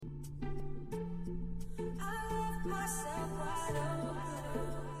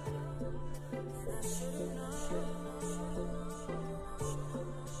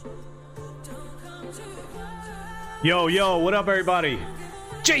Yo, what up, everybody?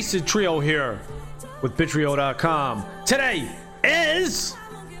 Jason Trio here with Bitrio.com. Today is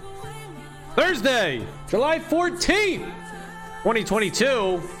Thursday, July 14th,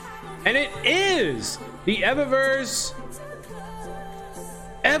 2022, and it is the Evaverse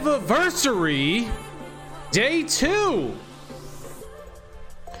Evaversary Day 2.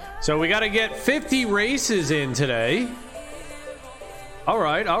 So we got to get 50 races in today. All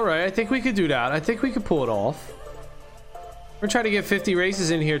right. I think we could do that. I think we could pull it off. We're trying to get 50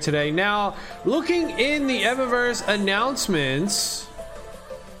 races in here today. Now, looking in the Evaverse announcements,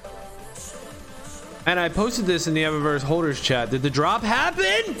 and I posted this in the Evaverse holders chat. Did the drop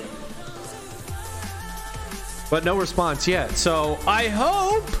happen? But no response yet. So I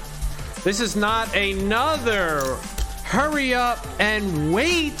hope this is not another hurry up and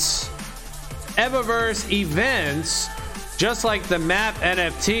wait Evaverse events. Just like the map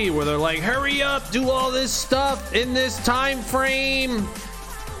NFT, where they're like, hurry up, do all this stuff in this time frame,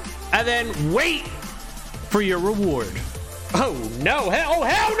 and then wait for your reward. Oh no, hell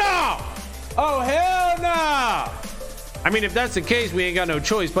no! Oh hell no! I mean, if that's the case, we ain't got no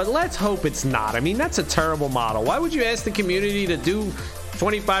choice, but let's hope it's not. I mean, that's a terrible model. Why would you ask the community to do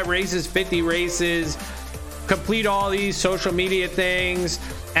 25 races, 50 races, complete all these social media things,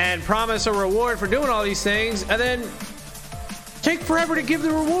 and promise a reward for doing all these things, and then take forever to give the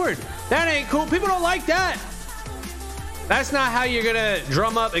reward? That ain't cool. People don't like that. That's not how you're gonna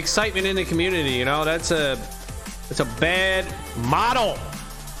drum up excitement in the community. You know, that's a bad model.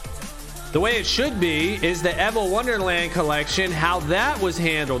 The way it should be is the Eva Wonderland collection. How that was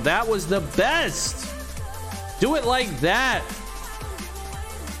handled, that was the best. Do it like that,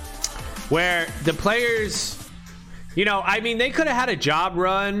 where the players, you know, I mean, they could have had a job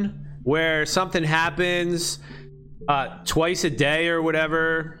run where something happens twice a day or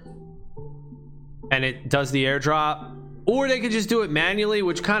whatever, and it does the airdrop, or they could just do it manually,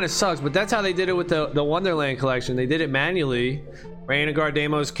 which kind of sucks. But that's how they did it with the Wonderland collection. They did it manually. Rain Guard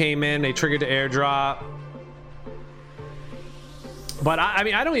demos came in, they triggered the airdrop. But I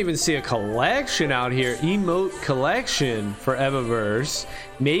mean, I don't even see a collection out here, emote collection for Evaverse.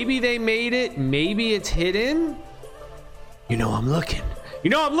 Maybe they made it, maybe it's hidden. You know I'm looking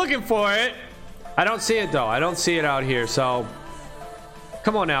for it. I don't see it though. I don't see it out here. So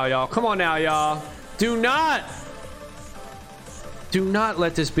come on now, y'all. Do not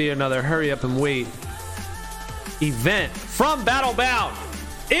let this be another hurry up and wait event from Battlebound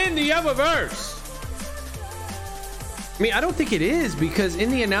in the Evaverse. I mean, I don't think it is, because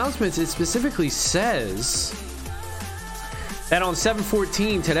in the announcements it specifically says that on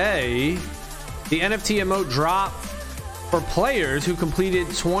 7/14 today, the NFT emote drop for players who completed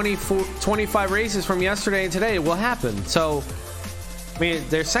 25 races from yesterday and today will happen. So, I mean,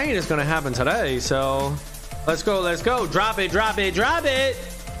 they're saying it's going to happen today. So, let's go. Drop it.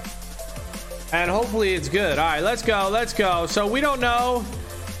 And hopefully it's good. All right, let's go. So, we don't know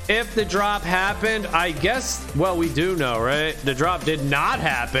if the drop happened. I guess, well, we do know, right? The drop did not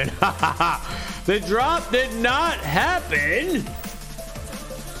happen. The drop did not happen.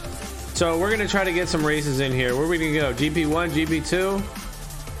 So we're gonna try to get some races in here. Where are we gonna go? GP1, GP2?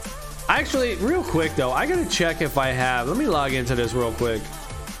 Actually, real quick though, I gotta check if I have. Let me log into this real quick.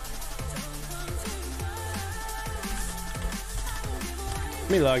 Let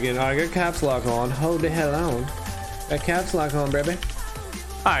me log in. All right, got caps lock on. Hold the hell on. Got caps lock on, baby.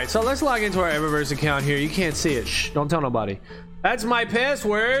 All right, so let's log into our Evaverse account here. You can't see it. Shh, don't tell nobody. That's my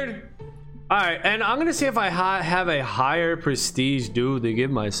password. All right, and I'm gonna see if I have a higher prestige dude to give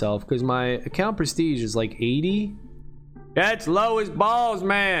myself, because my account prestige is like 80. That's low as balls,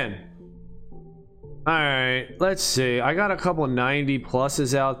 man. All right, let's see. I got a couple 90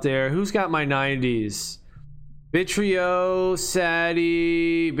 pluses out there. Who's got my 90s? Bitrio,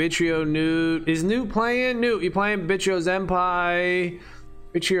 Sadie, Bitrio, Newt. Is Newt playing? Newt, you playing? Bitrio Zenpai,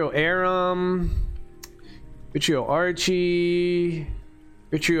 Bitrio Aram, Bitrio Archie,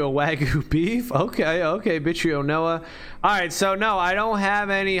 Bitrio Wagyu Beef. Okay, Bitrio Noah. All right, so no, I don't have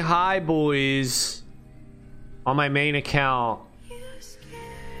any high boys on my main account.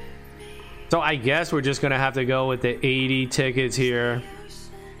 So I guess we're just gonna have to go with the 80 tickets here.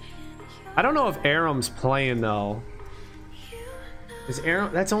 I don't know if Aram's playing though. Is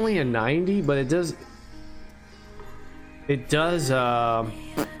Aram? That's only a 90, but it does.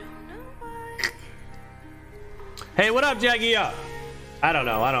 Hey, what up, Jaggia? I don't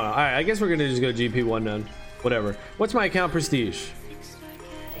know. All right, I guess we're gonna just go GP1 then. Whatever. What's my account prestige?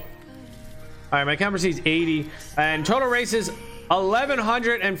 right, my count proceeds 80 and total races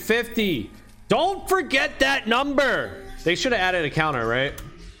 1150. Don't forget that number. They should have added a counter, right?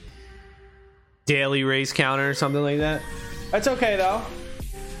 Daily race counter or something like that. That's okay though.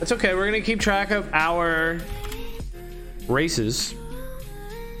 That's okay. We're gonna keep track of our races.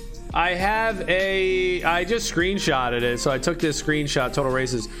 I just screenshotted it, so I took this screenshot, total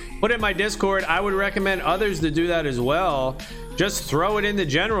races, put it in my Discord. I would recommend others to do that as well. Just throw it in the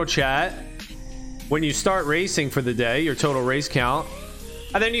general chat when you start racing for the day, your total race count,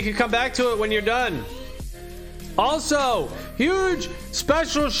 and then you can come back to it when you're done. Also, huge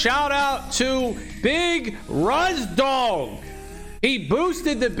special shout out to Big Ruzdog. He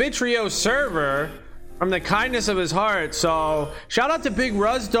boosted the Bitrio server from the kindness of his heart. So shout out to Big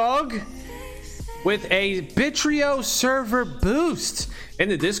Ruzdog with a Bitrio server boost in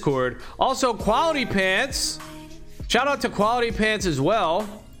the Discord. Also, Quality Pants. Shout out to Quality Pants as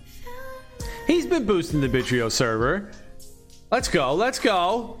well. He's been boosting the Bitrio server. Let's go. Let's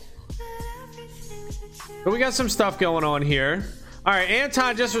go. But we got some stuff going on here. All right,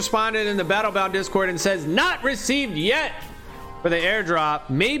 Anton just responded in the Battlebound Discord and says not received yet for the airdrop.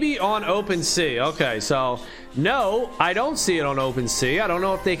 Maybe on OpenSea. Okay, so no, I don't see it on OpenSea. I don't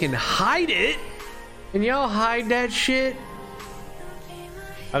know if they can hide it. Can y'all hide that shit?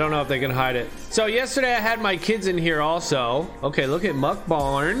 I don't know if they can hide it. So yesterday I had my kids in here also. Okay, look at Muck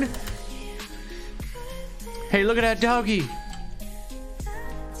Barn. Hey, look at that doggy.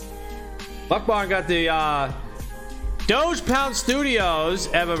 Muck Barn got the Doge Pound Studios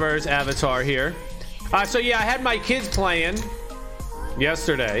Evaverse avatar here. So yeah, I had my kids playing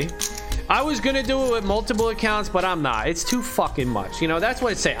yesterday. I was gonna do it with multiple accounts, but I'm not. It's too fucking much. You know, that's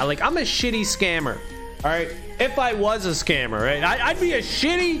what I say. I'm a shitty scammer. All right. If I was a scammer, right? I'd be a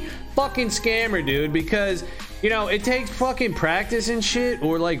shitty fucking scammer, dude, because, you know, it takes fucking practice and shit,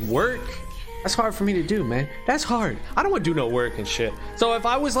 or like work. That's hard for me to do, man. That's hard. I don't want to do no work and shit. So if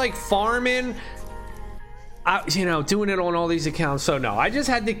I was like farming, you know, doing it on all these accounts. So no, I just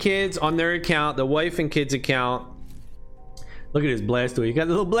had the kids on their account, the wife and kids account. Look at this Blastoise. You got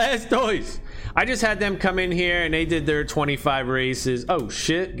the little Blastoise. I just had them come in here and they did their 25 races. Oh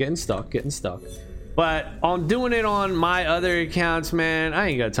shit, getting stuck. But on doing it on my other accounts, man, I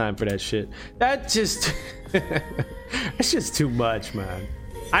ain't got time for that shit. That just it's just too much, man.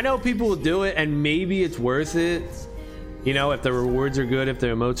 I know people will do it and maybe it's worth it, you know, if the rewards are good, if the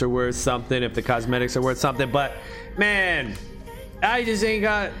emotes are worth something, if the cosmetics are worth something. But man, I just ain't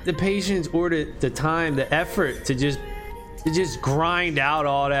got the patience or the time, the effort to just grind out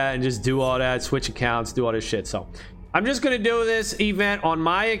all that and just do all that, switch accounts, do all this shit. So I'm just gonna do this event on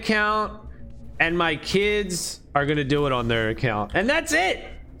my account and my kids are gonna do it on their account, and that's it.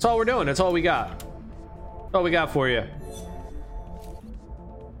 That's all we're doing. That's all we got. That's all we got for you.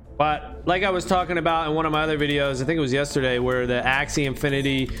 But like I was talking about in one of my other videos, I think it was yesterday, where the Axie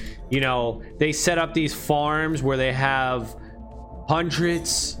Infinity, you know, they set up these farms where they have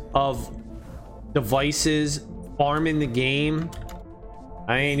hundreds of devices farming the game.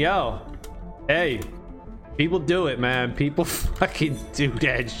 I mean, yo, hey, people do it, man. People fucking do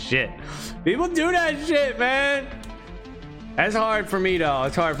that shit. People do that shit, man. That's hard for me though.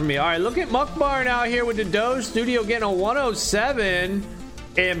 It's hard for me. All right, look at Muck Barn out here with the Doge Studio getting a 107.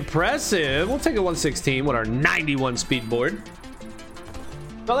 Impressive. We'll take a 116 with our 91 speed board.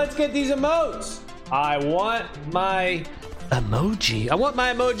 So let's get these emotes. I want my emoji. I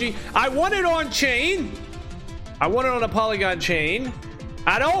want it on chain. I want it on a polygon chain.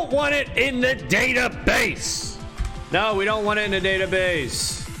 I don't want it in the database. No, we don't want it in the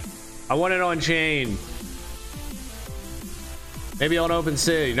database. I want it on chain. Maybe on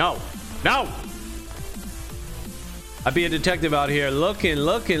OpenSea. No. I'd be a detective out here looking.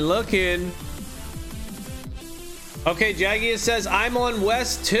 Okay, Jaggius says, I'm on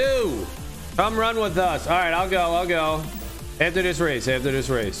West 2. Come run with us. All right, I'll go. After this race. All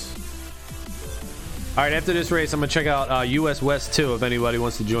right, after this race, I'm going to check out US West 2 if anybody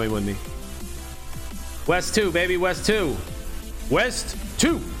wants to join with me. West 2, baby, West 2. West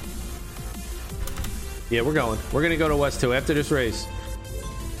 2. Yeah, we're going. We're going to go to West 2 after this race.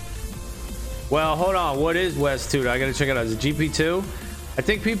 Well, hold on. What is West 2? I gotta check it out. Is it GP2? I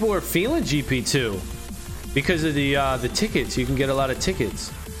think people are feeling GP2 because of the tickets. You can get a lot of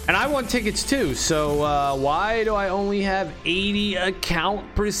tickets, and I want tickets too. So why do I only have 80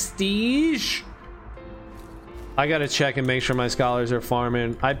 account prestige? I gotta check and make sure my scholars are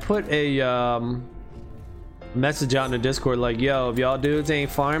farming. I put a message out in the Discord like, yo, if y'all dudes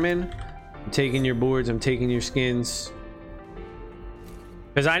ain't farming, I'm taking your boards, I'm taking your skins.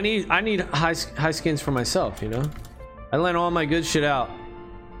 Because I need high skins for myself, you know? I lent all my good shit out.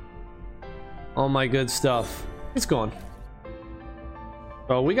 all my good stuff. It's gone.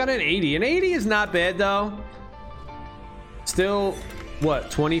 Oh, we got an 80. An 80 is not bad though. Still, what,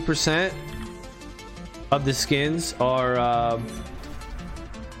 20% of the skins are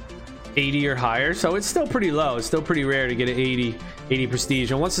 80 or higher, so it's still pretty low. It's still pretty rare to get an 80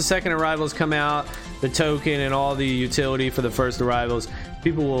 prestige. And once the second arrivals come out, the token and all the utility for the first arrivals,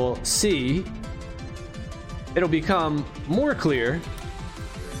 people will see, it'll become more clear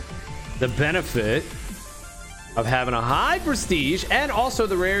the benefit of having a high prestige and also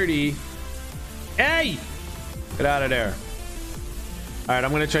the rarity. Hey, get out of there. All right,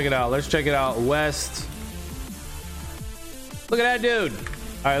 I'm gonna check it out. Let's check it out. West, look at that dude.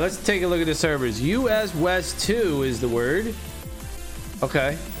 All right, let's take a look at the servers. US West 2 is the word.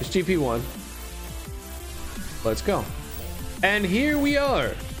 Okay, it's GP1. Let's go. And here we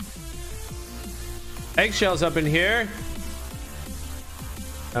are. Eggshells up in here.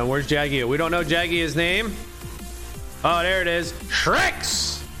 And where's Jagia? We don't know Jagia's name. Oh, there it is.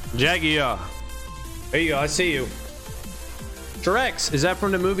 Shreks! Jagia. There you go, I see you. Shreks. Is that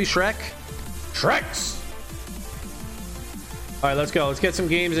from the movie Shrek? Shreks! All right, let's go. Let's get some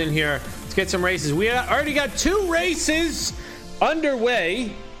games in here. Let's get some races. We already got 2 races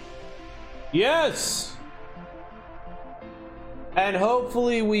underway. Yes. And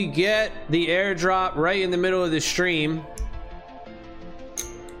hopefully we get the airdrop right in the middle of the stream.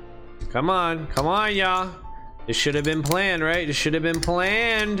 Come on, y'all. This should have been planned, right? This should have been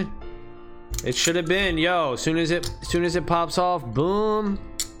planned. It should have been. Yo, as soon as it pops off, boom.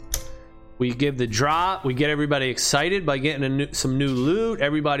 We give the drop. We get everybody excited by getting some new loot.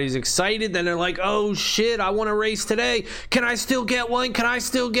 Everybody's excited. Then they're like, oh shit, I want to race today. Can I still get one? Can I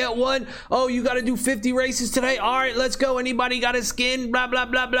still get one? Oh, you got to do 50 races today. All right, let's go. Anybody got a skin? Blah, blah,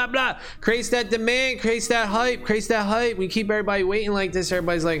 blah, blah, blah. Creates that demand, creates that hype, creates that hype. We keep everybody waiting like this.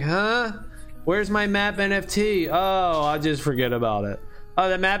 Everybody's like, huh? Where's my map NFT? Oh, I'll just forget about it. Oh,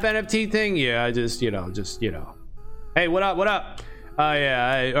 the map NFT thing? Yeah, I just, you know. Hey, what up? What up? Oh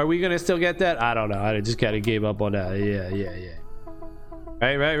yeah, are we gonna still get that? I don't know. I just kind of gave up on that. Yeah.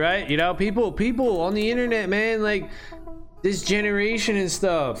 Right. You know, people on the internet, man, like this generation and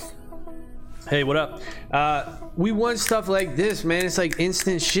stuff. Hey, what up? We want stuff like this, man. It's like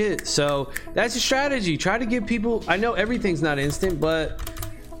instant shit. So that's a strategy. Try to give people. I know everything's not instant, but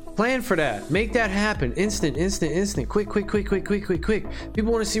plan for that. Make that happen. Instant. Quick.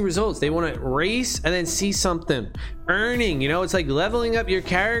 People want to see results. They want to race and then see something. Earning, you know, it's like leveling up your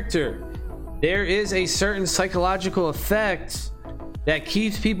character. There is a certain psychological effect that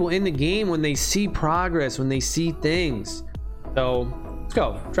keeps people in the game when they see progress, when they see things. So let's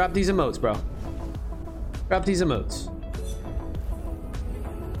go. Drop these emotes, bro. Drop these emotes.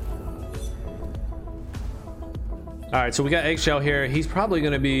 All right, so we got Eggshell here. He's probably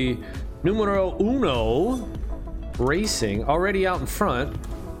going to be numero uno racing, already out in front.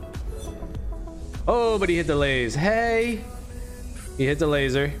 Oh, but he hit the laser. Hey, he hit the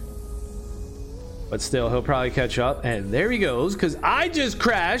laser. But still, he'll probably catch up. And there he goes, because I just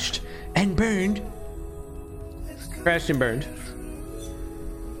crashed and burned. Crashed and burned.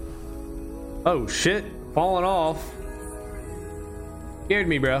 Oh, shit. Falling off. Scared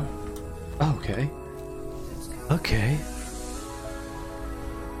me, bro. Okay.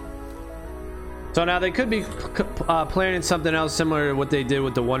 So now they could be planning something else similar to what they did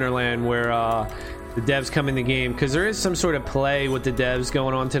with the Wonderland, where the devs come in the game, because there is some sort of play with the devs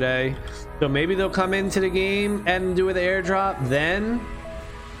going on today. So maybe they'll come into the game and do an airdrop then.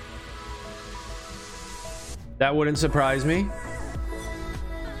 That wouldn't surprise me.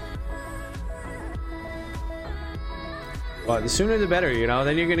 But the sooner the better, you know.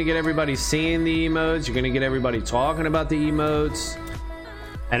 Then you're gonna get everybody seeing the emotes. You're gonna get everybody talking about the emotes,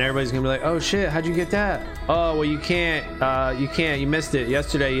 and everybody's gonna be like, "Oh shit, how'd you get that?" Oh well, you can't. You missed it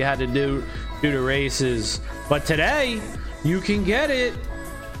yesterday. You had to do the races, but today you can get it.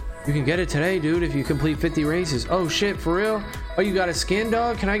 You can get it today, dude, if you complete 50 races. Oh shit, for real? Oh, you got a skin,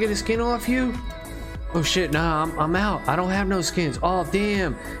 dog? Can I get a skin off you? Oh shit, nah, I'm out. I don't have no skins. Oh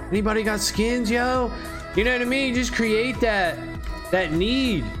damn. Anybody got skins, yo? You know what I mean? You just create that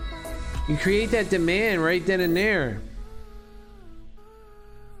need. You create that demand right then and there.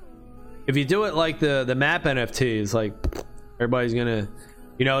 If you do it like the map NFTs, like everybody's gonna,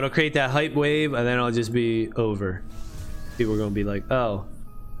 you know, it'll create that hype wave and then it'll just be over. People are gonna be like, oh,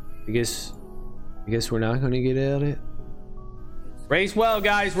 I guess we're not gonna get at it. Race well,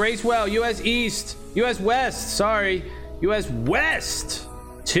 guys, race well. US East, US West, sorry. US West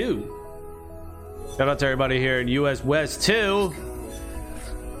 2. Shout out to everybody here in US West 2.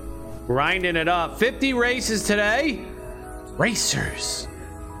 Grinding it up. 50 races today. Racers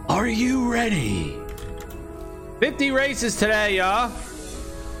are Are you ready? 50 races today, y'all.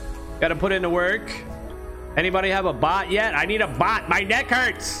 Gotta put in the work. Anybody have a bot yet? I need a bot. My neck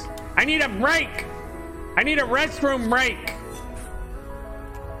hurts. I need a break. I need a restroom break.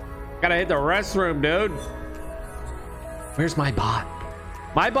 Gotta hit the restroom, dude. Where's my bot?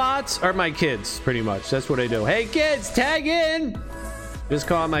 My bots are my kids, pretty much. That's what I do. Hey, kids, tag in. Just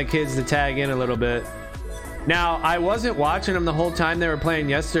calling my kids to tag in a little bit. Now, I wasn't watching them the whole time they were playing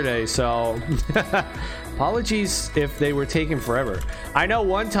yesterday, so apologies if they were taking forever. I know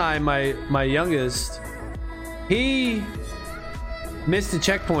one time my youngest, he missed a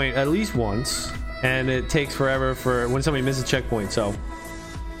checkpoint at least once, and it takes forever for when somebody misses a checkpoint. So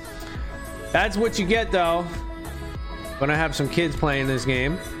that's what you get, though. Gonna have some kids playing this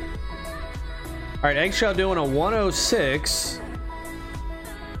game. All right, Eggshell doing a 106.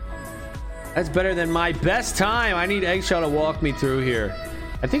 That's better than my best time. I need Eggshell to walk me through here.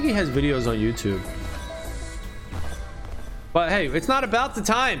 I think he has videos on YouTube. But hey, it's not about the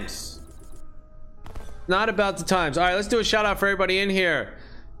times. Not about the times. All right, let's do a shout out for everybody in here.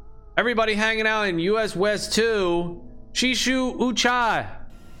 Everybody hanging out in US West 2. Shishu Uchai.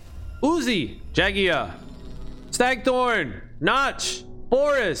 Uzi. Jagia. Stagthorn. Notch.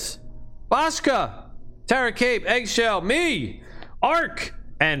 Boris. Bashka. Terra Cape. Eggshell. Me. Ark.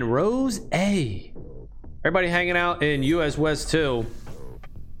 And Rose A. Everybody hanging out in US West 2.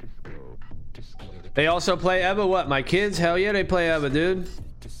 They also play Eva. What? My kids? Hell yeah, they play Eva, dude.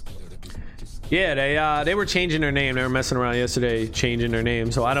 Yeah, they were changing their name. They were messing around yesterday, changing their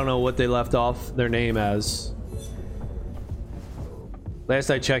name. So I don't know what they left off their name as.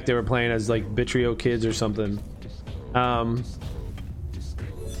 Last I checked, they were playing as like Bitrio Kids or something.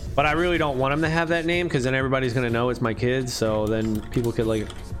 But I really don't want them to have that name, because then everybody's gonna know it's my kids. So then people could like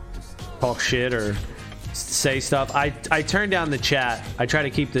talk shit or say stuff. I turn down the chat. I try to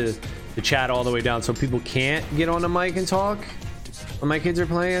keep the chat all the way down so people can't get on the mic and talk when my kids are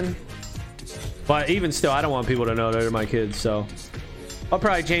playing. But even still, I don't want people to know they're my kids, so I'll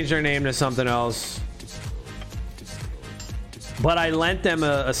probably change their name to something else. But I lent them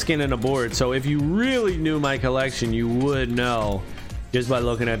a skin and a board, so if you really knew my collection, you would know just by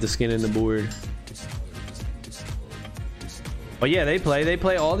looking at the skin and the board. But yeah, they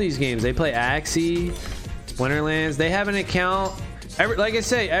play all these games. They play Axie, Splinterlands. They have an account. Like I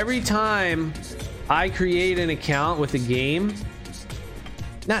say, every time I create an account with a game,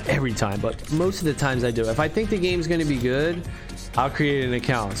 not every time, but most of the times I do. If I think the game's going to be good, I'll create an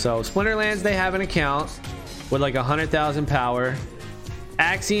account. So Splinterlands, they have an account with like 100,000 power.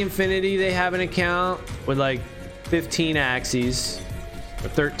 Axie Infinity, they have an account with like 15 Axies or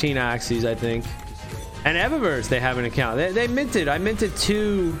 13 Axies, I think. And Evaverse, they have an account. They minted. I minted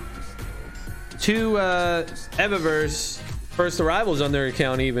two Evaverse first arrivals on their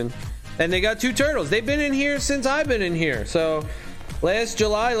account even, and they got 2 turtles. They've been in here since I've been in here. So last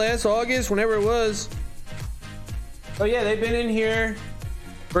July, last August, whenever it was. Oh yeah, they've been in here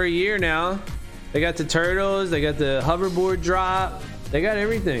for a year now. They got the turtles, they got the hoverboard drop, they got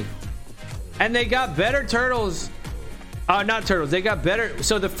everything. And they got better turtles. Not turtles, they got better.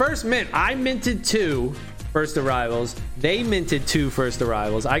 So the first mint, I minted 2 first arrivals. They minted 2 first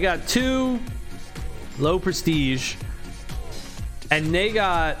arrivals. I got 2 low prestige, and they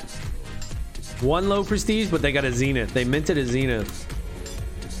got 1 low prestige, but they got a zenith. They minted a zenith.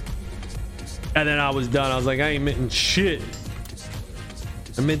 And then I was done. I was like, I ain't minting shit.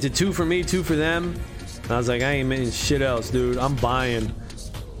 I minted 2 for me, 2 for them. And I was like, I ain't minting shit else, dude. I'm buying.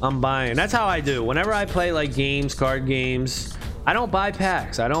 That's how I do. Whenever I play like games, card games, I don't buy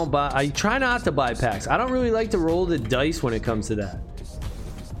packs. I try not to buy packs. I don't really like to roll the dice when it comes to that.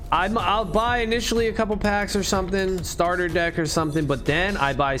 I'll buy initially a couple packs or something, starter deck or something, but then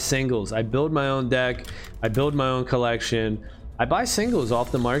I buy singles. I build my own deck. I build my own collection. I buy singles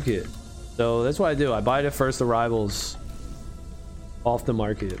off the market. So that's what I do. I buy the first arrivals off the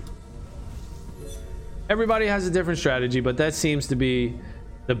market. Everybody has a different strategy, but that seems to be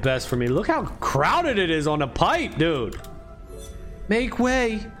the best for me. Look how crowded it is on the pipe, dude. Make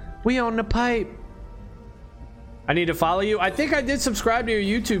way. We on the pipe. I need to follow you. I think I did subscribe to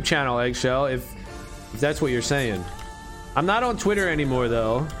your YouTube channel, Eggshell, if that's what you're saying. I'm not on Twitter anymore,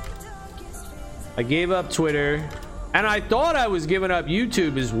 though. I gave up Twitter. And I thought I was giving up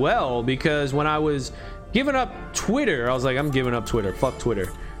YouTube as well, because when I was giving up Twitter, I was like, I'm giving up Twitter. Fuck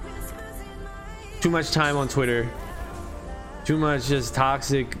Twitter. Too much time on Twitter. Too much just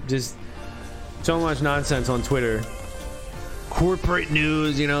toxic, just so much nonsense on Twitter. Corporate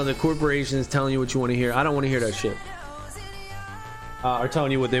news, you know, the corporation is telling you what you want to hear. I don't want to hear that shit. Or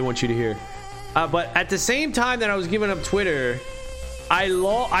telling you what they want you to hear. But at the same time that I was giving up Twitter,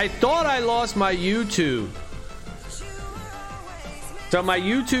 I thought I lost my YouTube. So my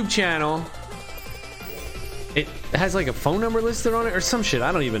YouTube channel, it has like a phone number listed on it or some shit.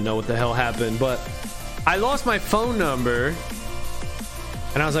 I don't even know what the hell happened, but I lost my phone number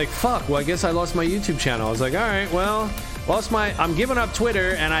and I was like, fuck, well, I guess I lost my YouTube channel. I was like, all right, well, I'm giving up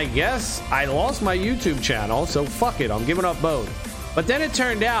Twitter and I guess I lost my YouTube channel. So fuck it. I'm giving up both. But then it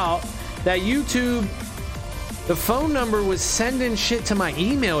turned out that YouTube, the phone number was sending shit to my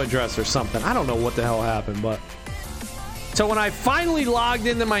email address or something. I don't know what the hell happened, but so when I finally logged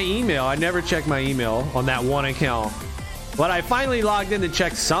into my email, I never checked my email on that one account, but I finally logged in to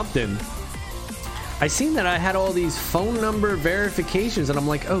check something. I seen that I had all these phone number verifications and I'm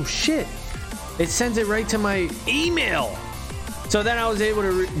like, oh shit, it sends it right to my email. So then I was able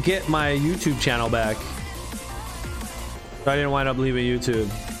to get my YouTube channel back. So I didn't wind up leaving YouTube.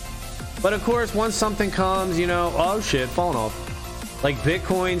 But of course, once something comes, you know, oh shit, phone off. Like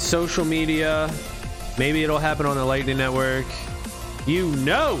Bitcoin, social media, maybe it'll happen on the Lightning Network. You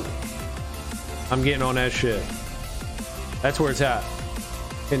know, I'm getting on that shit. That's where it's at.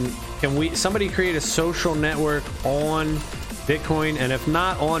 Can somebody create a social network on Bitcoin? And if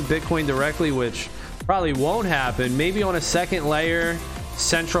not on Bitcoin directly, which probably won't happen, maybe on a second layer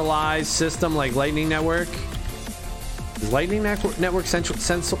centralized system like Lightning Network. Is Lightning Network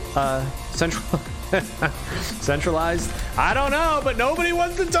centralized? I don't know, but nobody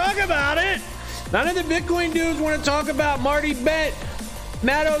wants to talk about it. None of the Bitcoin dudes want to talk about Marty Bent,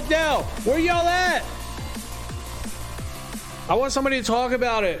 Matt Odell. Where y'all at? I want somebody to talk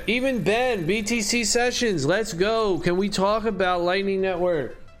about it. Even Ben, BTC Sessions, let's go. Can we talk about Lightning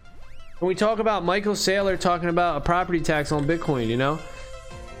Network? Can we talk about Michael Saylor talking about a property tax on Bitcoin, you know?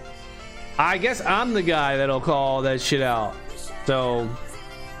 I guess I'm the guy that'll call that shit out. So,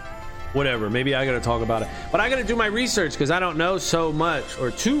 whatever. Maybe I gotta talk about it. But I gotta do my research because I don't know so much or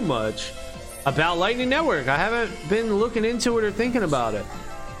too much about Lightning Network. I haven't been looking into it or thinking about it.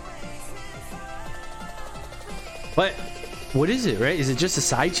 But what is it, right? Is it just a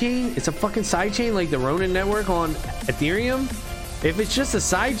side chain? It's a fucking side chain like the Ronin network on Ethereum? If it's just a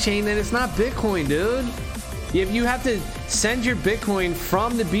side chain, then it's not Bitcoin, dude. If you have to send your Bitcoin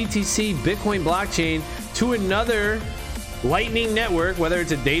from the BTC Bitcoin blockchain to another Lightning network, whether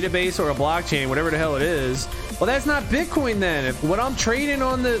it's a database or a blockchain, whatever the hell it is, well, that's not Bitcoin then. If what I'm trading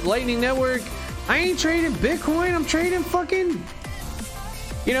on the Lightning network, I ain't trading Bitcoin, I'm trading fucking,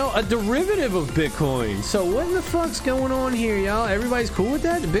 you know, a derivative of Bitcoin. So what in the fuck's going on here, y'all? Everybody's cool with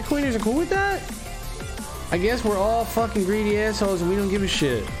that? The Bitcoiners are cool with that? I guess we're all fucking greedy assholes and we don't give a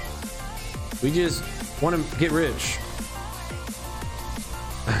shit. We just want to get rich.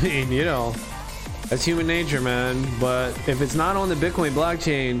 I mean, you know, that's human nature, man. But if it's not on the Bitcoin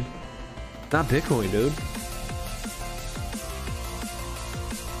blockchain, not Bitcoin, dude.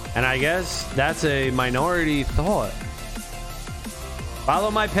 And I guess that's a minority thought.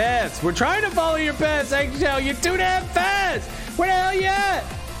 Follow my paths. We're trying to follow your paths, Eggshell. You're too damn fast. Where the hell you at?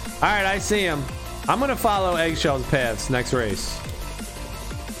 All right, I see him. I'm going to follow Eggshell's paths next race.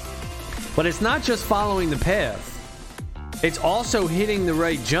 But it's not just following the path. It's also hitting the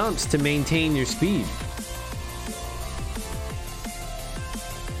right jumps to maintain your speed.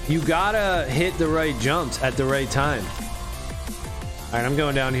 You gotta hit the right jumps at the right time. All right, I'm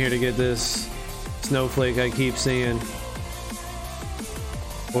going down here to get this snowflake I keep seeing.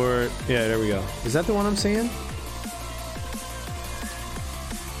 Or, yeah, there we go. Is that the one I'm seeing?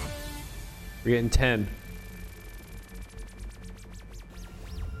 We're getting 10.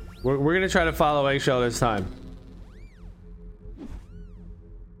 We're going to try to follow Eggshell this time.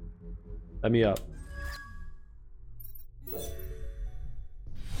 Let me up.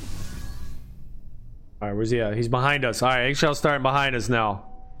 Alright, where's he at? He's behind us. Alright, Eggshell's starting behind us now.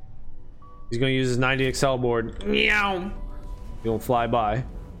 He's going to use his 90XL board. Meow. He's going to fly by.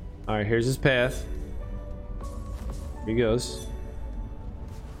 Alright, here's his path. Here he goes.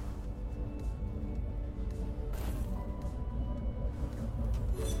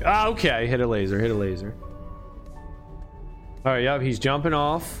 Ah, okay, hit a laser, hit a laser. Alright, yep, he's jumping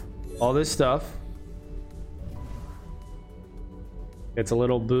off all this stuff. Gets a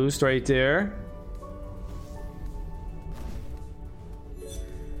little boost right there.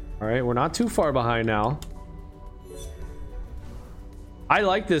 Alright, we're not too far behind now. I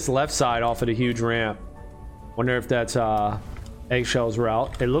like this left side off of the huge ramp. Wonder if that's Eggshell's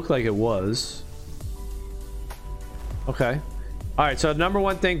route. It looked like it was. Okay. Alright, so number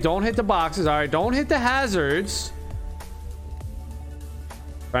one thing, don't hit the boxes. Alright, don't hit the hazards.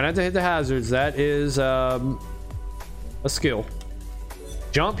 Try not to hit the hazards. That is a skill.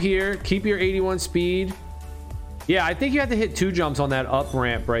 Jump here. Keep your 81 speed. Yeah, I think you have to hit 2 jumps on that up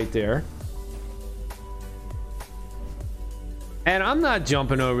ramp right there. And I'm not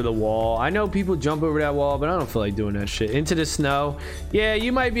jumping over the wall. I know people jump over that wall, but I don't feel like doing that shit. Into the snow. Yeah,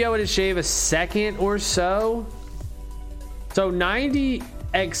 you might be able to shave a second or so. So 90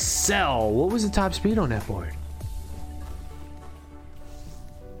 Excel. What was the top speed on that board?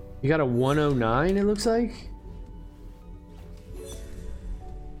 You got a 109, it looks like.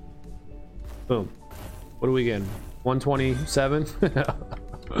 Boom. What are we getting? 127?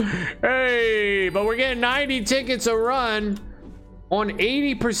 Hey, but we're getting 90 tickets a run on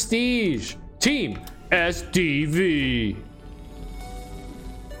 80 prestige. Team SDV.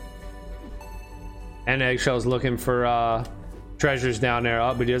 And Eggshell's looking for treasures down there.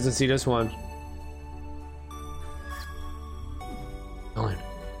 Oh, but he doesn't see this one.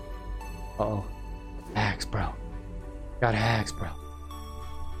 Uh-oh. Hacks, bro. Got hacks, bro.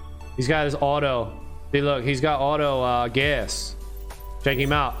 He's got his auto. See, look, he's got auto gas. Check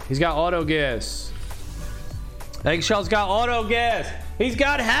him out. He's got auto gas. Eggshell's got auto gas. He's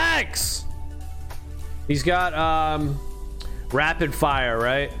got hacks. He's got rapid fire,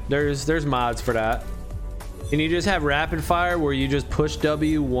 right? There's mods for that. Can you just have rapid fire where you just push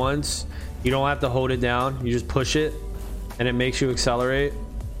W once? You don't have to hold it down. You just push it and it makes you accelerate.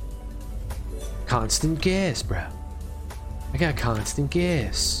 Constant gas, bro. I got constant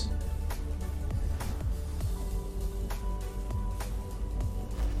gas.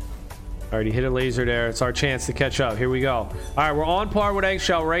 Alright, he hit a laser there. It's our chance to catch up. Here we go. Alright, we're on par with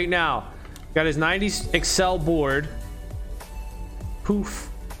Eggshell right now. Got his 90 Excel board. Poof.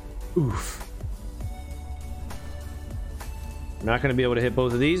 Oof. We're not going to be able to hit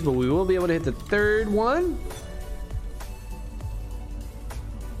both of these, but we will be able to hit the third one.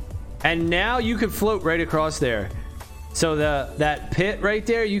 And now you can float right across there. So that pit right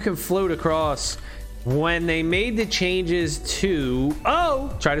there, you can float across. When they made the changes to...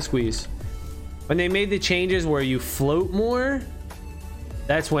 Oh! Try to squeeze. When they made the changes where you float more,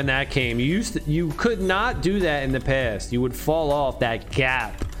 that's when that came. You could not do that in the past. You would fall off that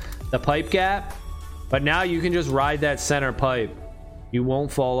gap. The pipe gap. But now you can just ride that center pipe. You won't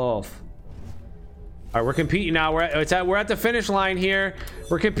fall off. All right, we're competing now. We're at the finish line here.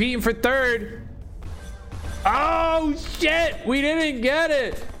 We're competing for third. Oh shit! We didn't get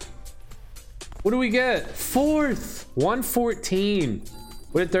it. What do we get? Fourth. 114.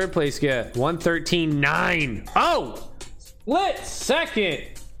 What did third place get? 113.9. Oh! Split second.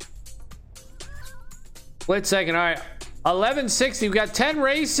 Split second. All right. 1160. We got 10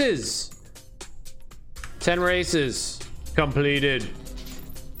 races. 10 races completed.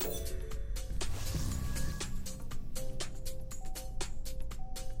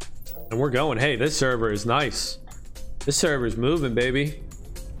 And we're going. Hey, this server is nice. This server is moving, baby.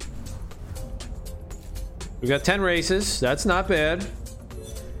 We got 10 races. That's not bad.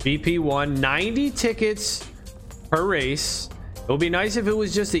 BP1, 90 tickets per race. It would be nice if it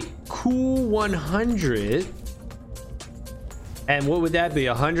was just a cool 100. And what would that be?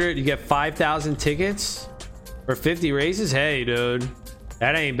 100? You get 5,000 tickets for 50 races? Hey, dude.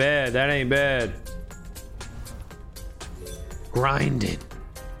 That ain't bad. That ain't bad. Grinding.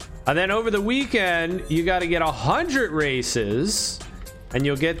 And then over the weekend, you got to get 100 races. And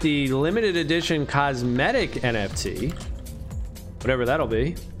you'll get the limited edition cosmetic NFT. Whatever that'll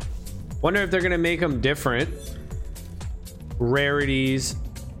be. Wonder if they're going to make them different. Rarities,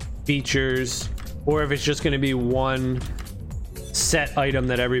 features, or if it's just going to be one set item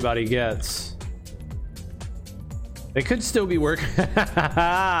that everybody gets. They could still be working.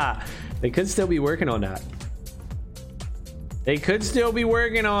 They could still be working on that. They could still be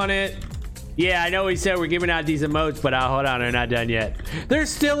working on it. Yeah, I know we said we're giving out these emotes, but hold on, they're not done yet. They're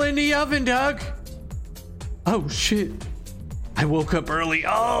still in the oven, Doug. Oh, shit. I woke up early.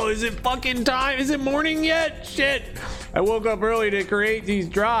 Oh, is it fucking time? Is it morning yet? Shit. I woke up early to create these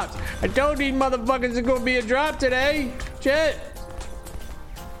drops. I told these motherfuckers it's gonna be a drop today. Shit.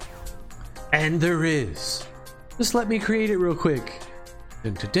 And there is. Just let me create it real quick.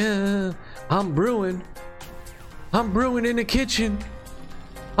 Dun, dun, dun. I'm brewing. I'm brewing in the kitchen.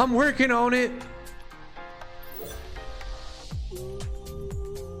 I'm working on it.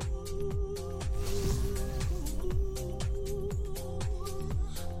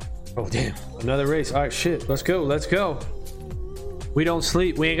 Oh, damn. Another race. All right, shit. Let's go. Let's go. We don't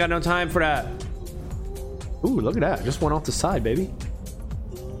sleep. We ain't got no time for that. Ooh, look at that. Just went off the side, baby.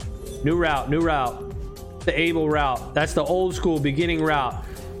 New route. New route. The able route. That's the old school beginning route.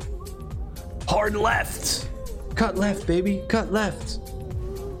 Hard left. Cut left, baby. Cut left.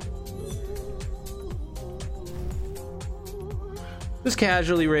 Just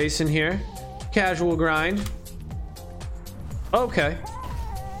casually racing here. Casual grind. Okay.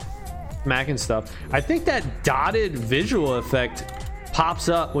 Smacking stuff. I think that dotted visual effect pops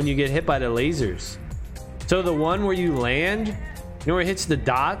up when you get hit by the lasers. So the one where you land, you know where it hits the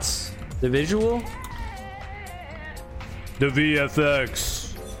dots, the visual, the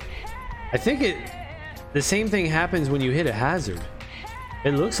VFX. I think the same thing happens when you hit a hazard.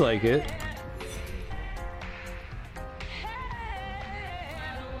 It looks like it.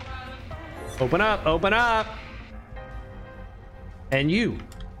 Open up, open up. And you,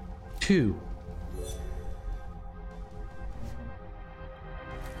 too.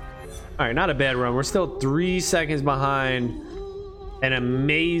 All right, not a bad run. We're still 3 seconds behind an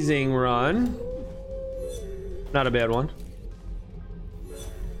amazing run. Not a bad one.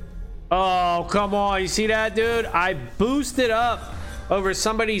 Oh, come on. You see that, dude? I boosted up over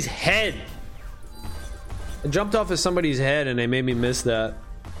somebody's head. I jumped off of somebody's head and they made me miss that.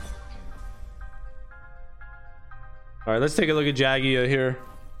 All right, let's take a look at Jaggy here.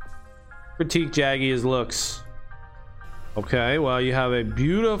 Critique Jaggy's looks. Okay, well, you have a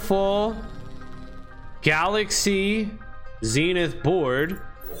beautiful Galaxy Zenith board.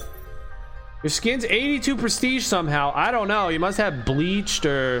 Your skin's 82 prestige somehow. I don't know. You must have bleached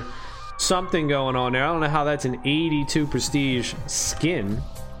or something going on there. I don't know how that's an 82 prestige skin.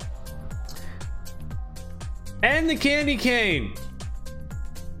 And the candy cane.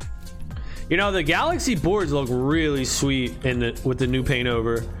 You know, the Galaxy boards look really sweet with the new paint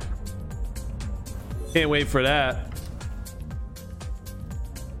over. Can't wait for that.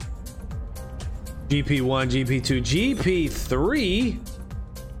 GP1, GP2, GP3.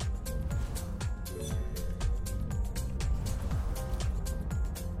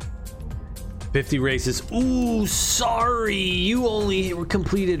 $50 races. Ooh, sorry. You only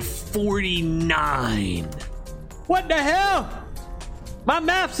completed 49. What the hell? My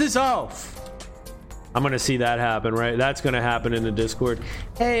maps is off. I'm gonna see that happen, right? That's gonna happen in the Discord.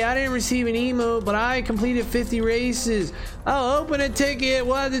 Hey, I didn't receive an emote, but I completed 50 races. I'll open a ticket.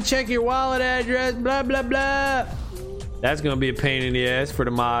 We'll have to check your wallet address. Blah, blah, blah. That's gonna be a pain in the ass for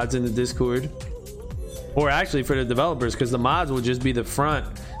the mods in the Discord. Or actually for the developers, because the mods will just be the front.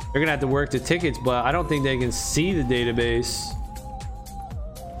 They're gonna have to work the tickets, but I don't think they can see the database.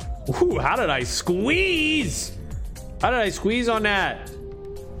 Ooh, how did I squeeze? How did I squeeze on that?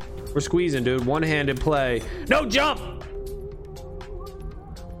 We're squeezing, dude. One-handed play. No jump!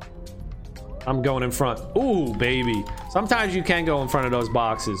 I'm going in front. Ooh, baby. Sometimes you can go in front of those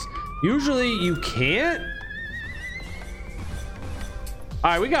boxes. Usually you can't.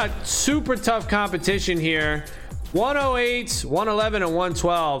 All right, we got super tough competition here. 108, 111, and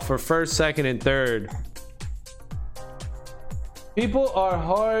 112 for first, second, and third. People are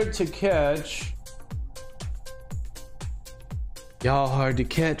hard to catch. Y'all hard to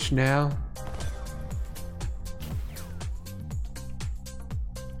catch now.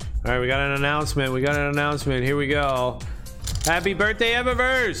 All right, we got an announcement. Here we go. Happy birthday,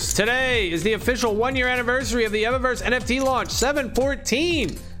 Evaverse. Today is the official 1-year anniversary of the Evaverse NFT launch,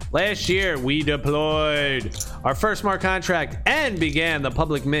 7/14. Last year, we deployed our first smart contract and began the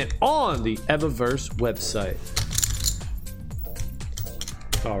public mint on the Evaverse website.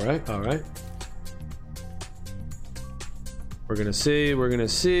 All right. We're gonna see. I'm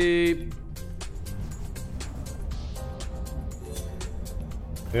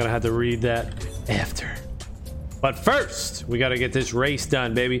gonna have to read that after. But first, we gotta get this race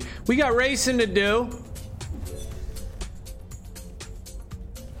done, baby. We got racing to do.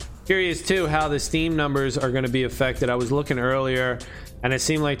 Curious too how the Steam numbers are gonna be affected. I was looking earlier and it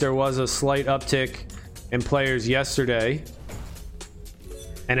seemed like there was a slight uptick in players yesterday.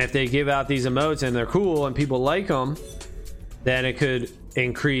 And if they give out these emotes and they're cool and people like them, then it could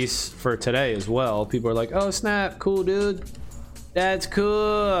increase for today as well. People are like, oh snap, cool dude, that's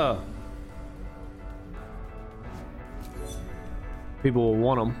cool. People will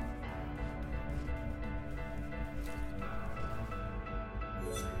want them.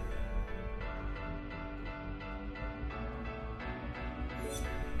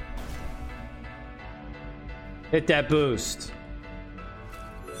 Hit that boost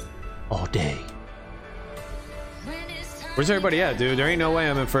all day. Where's everybody at, dude? There ain't no way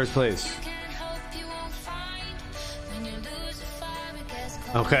I'm in first place.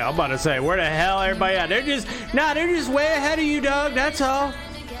 Okay, I'm about to say, where the hell everybody at? They're just way ahead of you, dog. That's all.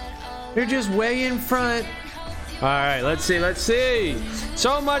 They're just way in front. All right, let's see.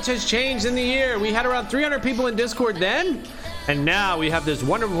 So much has changed in the year. We had around 300 people in Discord then, and now we have this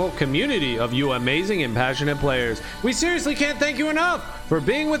wonderful community of you amazing and passionate players. We seriously can't thank you enough for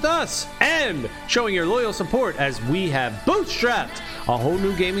being with us and showing your loyal support as we have bootstrapped a whole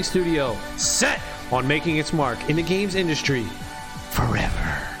new gaming studio set on making its mark in the games industry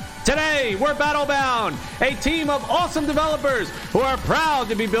Today, we're Battlebound, a team of awesome developers who are proud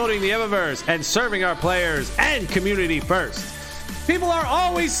to be building the Evaverse and serving our players and community first. People are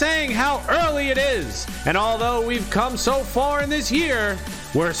always saying how early it is, and although we've come so far in this year,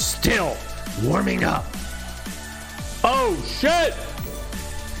 we're still warming up. Oh shit!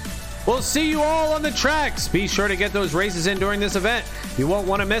 We'll see you all on the tracks. Be sure to get those races in during this event. You won't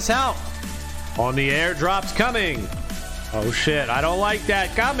want to miss out on the airdrops coming. Oh shit, I don't like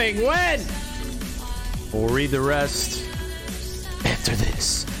that. Coming when? We'll read the rest after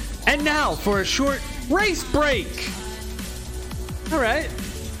this. And now for a short race break. All right.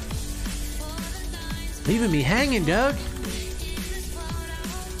 Leaving me hanging, Doug.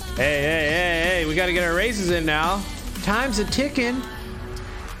 Hey, we gotta get our races in now. Time's a ticking.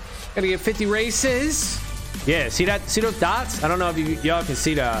 Gotta get 50 races. Yeah, see that? See those dots? I don't know if y'all can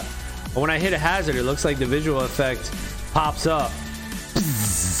see that. But when I hit a hazard, it looks like the visual effect pops up.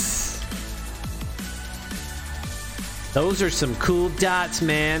 Those are some cool dots,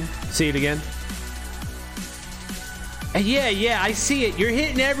 man. See it again? And yeah, I see it. You're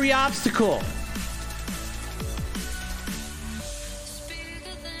hitting every obstacle.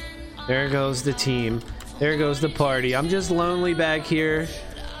 There goes the team. There goes the party. I'm just lonely back here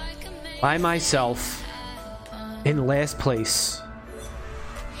by myself in last place.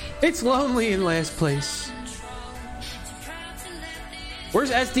 It's lonely in last place.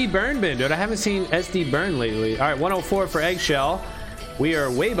 Where's SD Burn been, dude? I haven't seen SD Burn lately. All right, 104 for Eggshell. We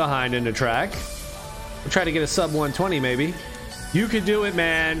are way behind in the track. We'll try to get a sub 120, maybe. You could do it,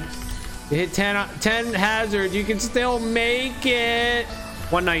 man. You hit 10 hazards. You can still make it.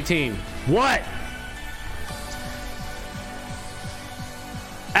 119. What?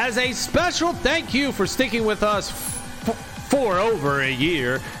 As a special thank you for sticking with us for over a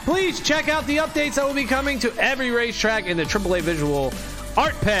year, please check out the updates that will be coming to every racetrack in the AAA Visual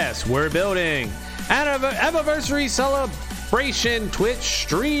Art Pass we're building. And an Evaversary celebration Twitch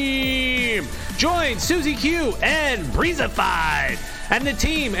stream. Join Susie Q and Breezified and the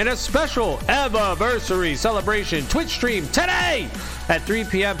team in a special Evaversary celebration Twitch stream today at 3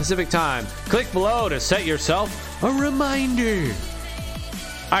 p.m. Pacific time. Click below to set yourself a reminder.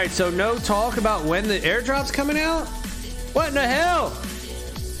 All right, so no talk about when the airdrop's coming out? What in the hell?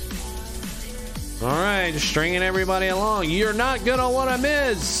 All right, just stringing everybody along. You're not gonna want to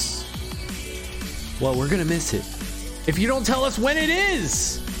miss. Well, we're gonna miss it if you don't tell us when it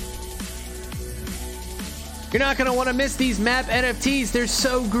is. You're not gonna want to miss these map NFTs. They're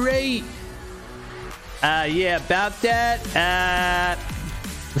so great. Yeah, about that.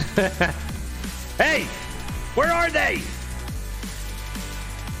 Hey, where are they?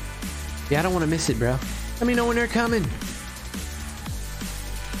 Yeah, I don't want to miss it, bro. Let me know when they're coming.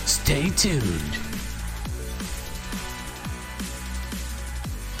 Stay tuned.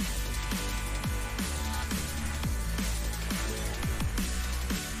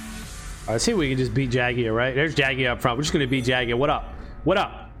 Let's see if we can just beat Jagia, right? There's Jagia up front. We're just going to beat Jagia. What up? What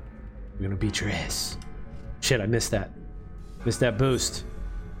up? We're going to beat your ass. Shit, I missed that. Missed that boost.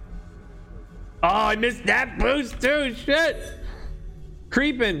 Oh, I missed that boost too. Shit.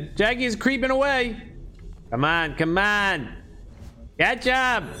 Creeping. Jagia's creeping away. Come on, come on. Catch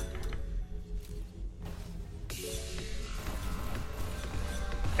up.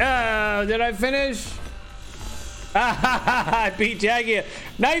 Oh, did I finish? I beat Jagia.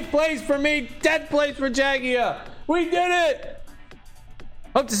 9th place for me, 10th place for Jagia. We did it.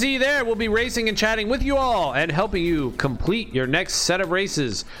 Hope to see you there. We'll be racing and chatting with you all and helping you complete your next set of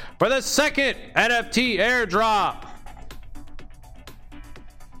races for the second NFT airdrop.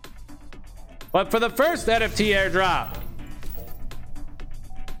 But for the first NFT airdrop,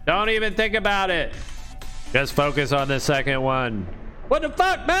 don't even think about it. Just focus on the second one. What the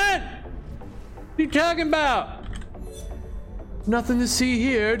fuck, man? What are you talking about? Nothing to see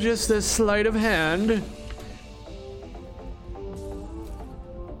here, just a sleight of hand.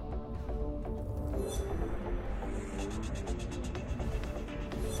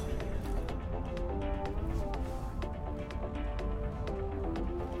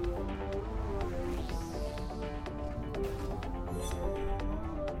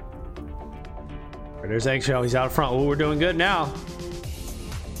 There's Eggshell. He's out front. Oh, we're doing good now.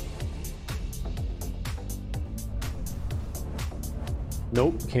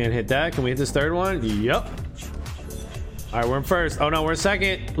 Nope, can't hit that. Can we hit this third one? Yep. All right, we're in first. Oh no, we're in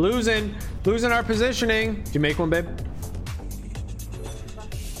second. Losing our positioning. Did you make one, babe?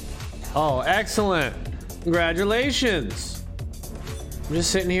 Oh, excellent. Congratulations. I'm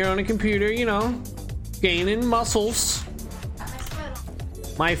just sitting here on a computer, you know, gaining muscles.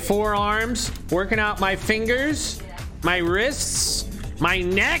 My forearms, working out my fingers, my wrists, my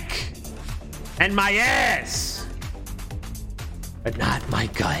neck, and my ass, but not my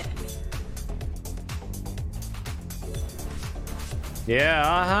gut. Yeah,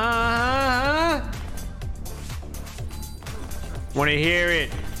 want to hear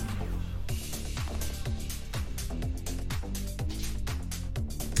it.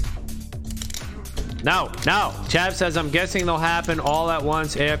 No. Chav says, I'm guessing they'll happen all at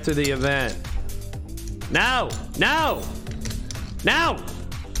once after the event. No.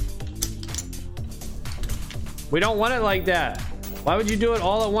 We don't want it like that. Why would you do it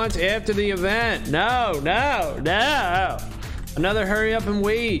all at once after the event? No. Another hurry up and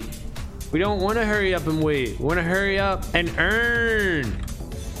wait. We don't want to hurry up and wait. We want to hurry up and earn.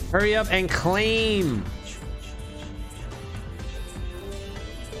 Hurry up and claim.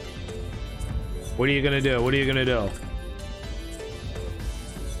 What are you gonna do? What are you gonna do?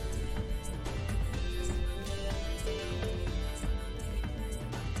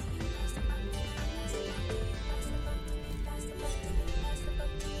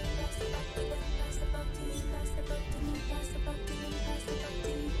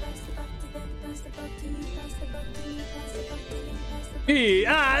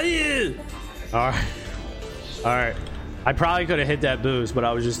 All right. I probably could have hit that boost, but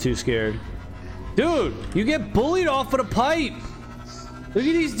I was just too scared. Dude, you get bullied off of the pipe. Look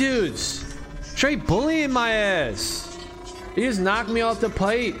at these dudes. Straight bullying my ass. They just knocked me off the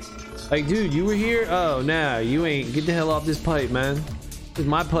pipe. Like, dude, you were here? Oh, nah, you ain't. Get the hell off this pipe, man. This is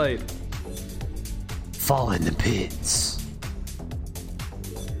my pipe. Fall in the pits.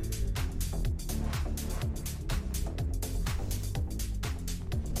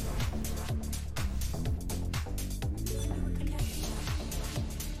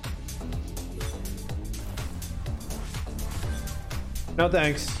 No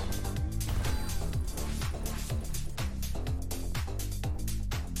thanks.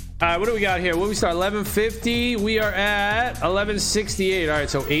 All right, what do we got here? What do we start? 1150. We are at 1168. All right,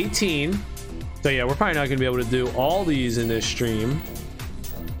 so 18. So yeah, we're probably not gonna be able to do all these in this stream.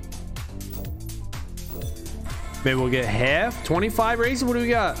 Maybe we'll get half. 25 races. What do we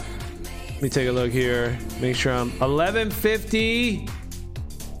got? Let me take a look here. Make sure I'm 1150.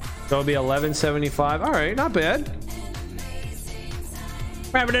 So it'll be 1175. All right, not bad.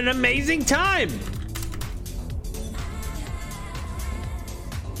 We're having an amazing time.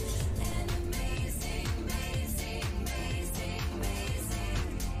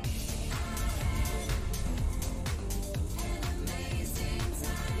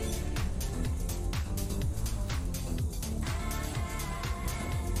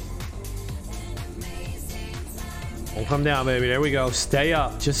 Don't come down, baby. There we go. Stay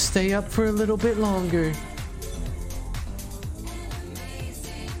up. Just stay up for a little bit longer.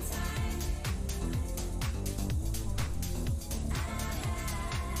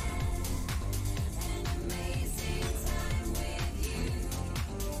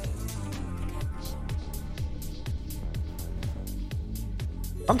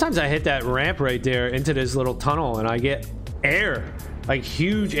 Sometimes I hit that ramp right there into this little tunnel and I get air, like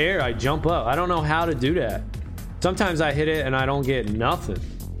huge air. I jump up. I don't know how to do that. Sometimes I hit it and I don't get nothing.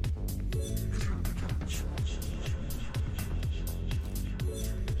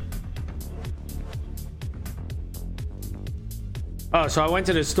 Oh, so I went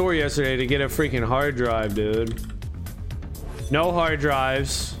to the store yesterday to get a freaking hard drive, dude. No hard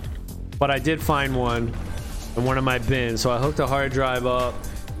drives, but I did find one in one of my bins. So I hooked a hard drive up.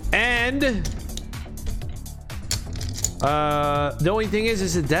 And the only thing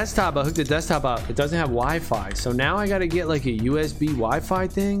is a desktop. I hooked the desktop up. It doesn't have Wi-Fi. So now I got to get like a USB Wi-Fi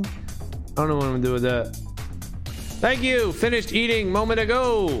thing. I don't know what I'm gonna do with that. Thank you. Finished eating moment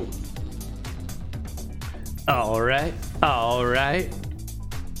ago. All right. All right.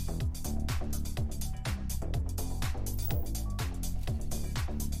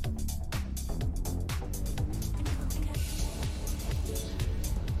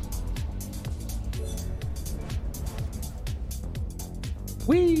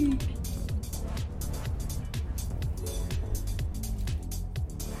 Whee!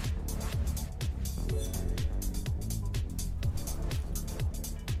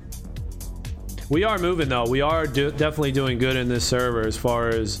 We are moving though. We are definitely doing good in this server as far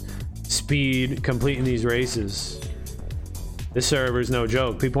as speed completing these races. This server is no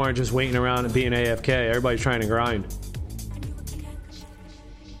joke. People aren't just waiting around and being AFK. Everybody's trying to grind.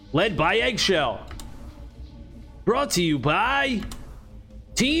 Led by Eggshell. Brought to you by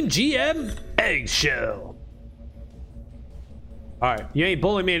Team GM Eggshell. All right, you ain't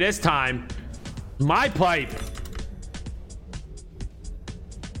bullying me this time. My pipe.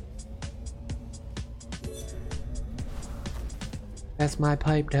 That's my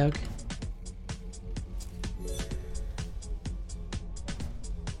pipe, Doug.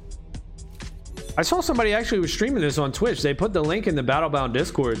 I saw somebody actually was streaming this on Twitch. They put the link in the Battlebound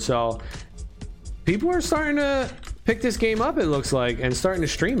Discord, so people are starting to pick this game up, it looks like, and starting to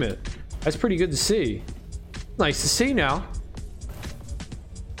stream it. That's pretty good to see. Nice to see now.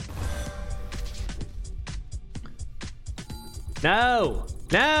 No!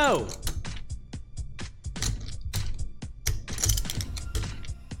 No!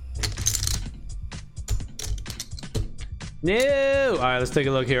 No! Alright, let's take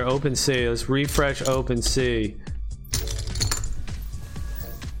a look here. OpenSea. Let's refresh OpenSea.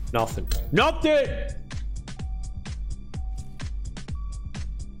 Nothing. Nothing!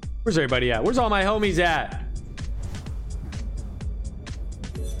 Where's everybody at? Where's all my homies at?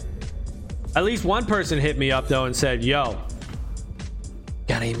 At least one person hit me up though and said, yo,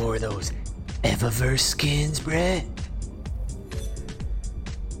 got any more of those Evaverse skins, bruh?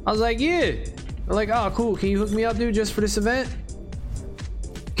 I was like, yeah. I'm like, oh, cool. Can you hook me up, dude, just for this event?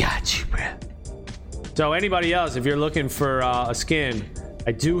 Got you, bruh. So anybody else, if you're looking for a skin,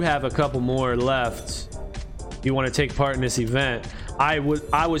 I do have a couple more left. If you want to take part in this event, I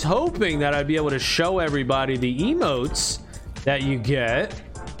was hoping that I'd be able to show everybody the emotes that you get,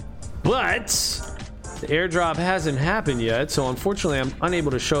 but the airdrop hasn't happened yet, so unfortunately I'm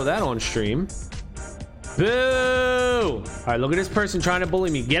unable to show that on stream. Boo! All right, look at this person trying to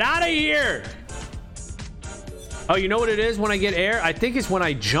bully me. Get out of here! Oh, you know what it is when I get air? I think it's when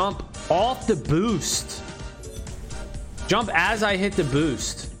I jump off the boost. Jump as I hit the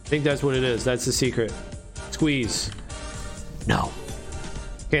boost. I think that's what it is. That's the secret. Squeeze. No.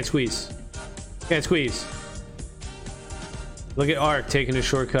 Can't squeeze. Can't squeeze. Look at Ark taking a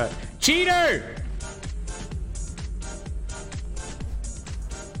shortcut. Cheater!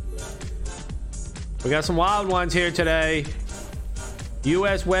 We got some wild ones here today.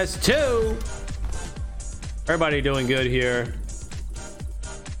 US West 2. Everybody doing good here.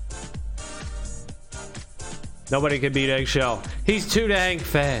 Nobody can beat Eggshell. He's too dang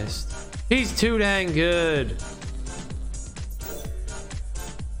fast. He's too dang good.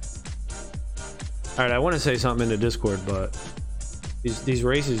 All right, I want to say something in the Discord, but these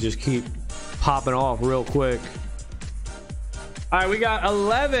races just keep popping off real quick. All right, we got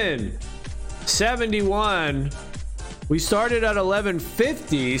 1171. We started at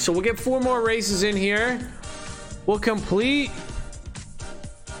 1150, so we'll get 4 more races in here. We'll complete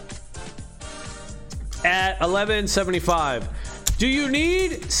at 1175. Do you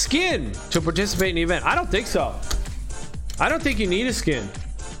need skin to participate in the event? I don't think so. I don't think you need a skin.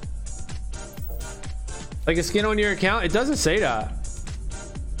 Like a skin on your account? It doesn't say that.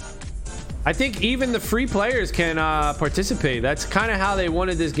 I think even the free players can participate. That's kind of how they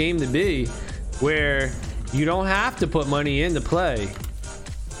wanted this game to be, where you don't have to put money in to play.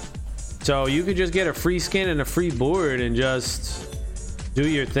 So you could just get a free skin and a free board and just do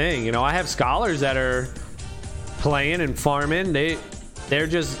your thing. You know, I have scholars that are playing and farming. They're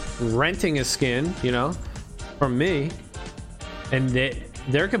just renting a skin, you know, from me, and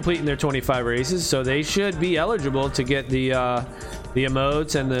they're completing their 25 races, so they should be eligible to get the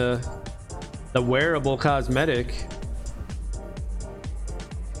emotes and the wearable cosmetic.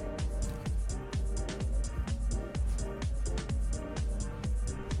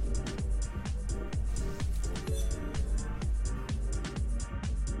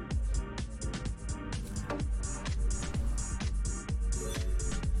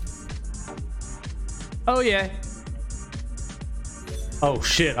 Oh yeah. Oh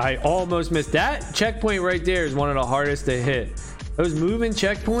shit, I almost missed that. Checkpoint right there is one of the hardest to hit. Those moving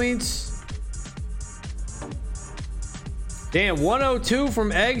checkpoints. Damn, 102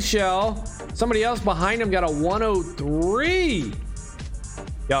 from Eggshell. Somebody else behind him got a 103.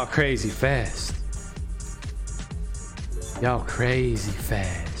 Y'all crazy fast. Y'all crazy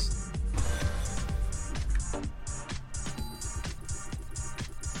fast.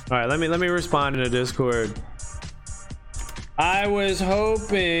 All right, let me respond in the Discord. I was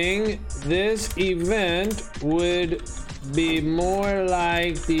hoping this event would be more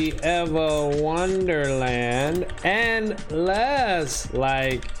like the Eva Wonderland and less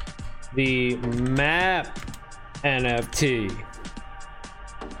like the map NFT.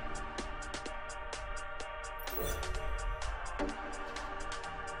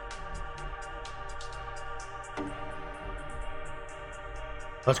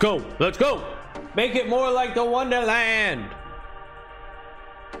 Let's go. Let's go. Make it more like the Wonderland.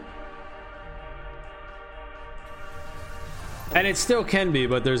 And it still can be,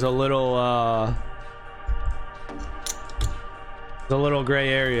 but there's a little gray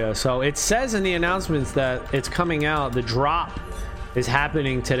area. So it says in the announcements that it's coming out, the drop is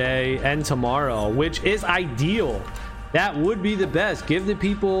happening today and tomorrow, which is ideal. That would be the best. Give the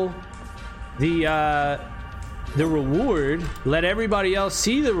people the reward, let everybody else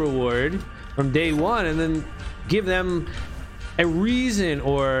see the reward from day one, and then give them a reason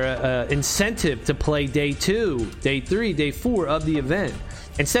or incentive to play day 2, day 3, day 4 of the event.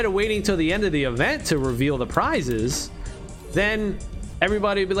 Instead of waiting till the end of the event to reveal the prizes, then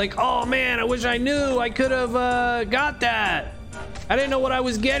everybody would be like, oh man, I wish I knew I could have got that. I didn't know what I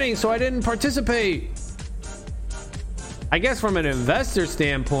was getting, so I didn't participate. I guess from an investor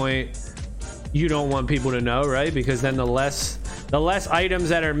standpoint, you don't want people to know, right? Because then the less items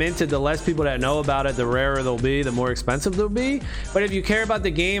that are minted, the less people that know about it, the rarer they'll be, the more expensive they'll be. But if you care about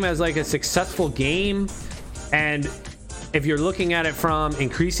the game as like a successful game, and if you're looking at it from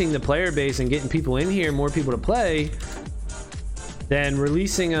increasing the player base and getting people in here, more people to play, then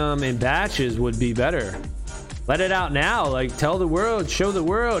releasing them in batches would be better. Let it out now. Like, tell the world, show the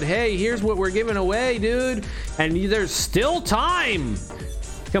world, hey, here's what we're giving away, dude. And there's still time.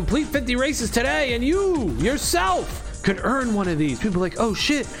 Complete 50 races today, and you yourself could earn one of these. People are like, oh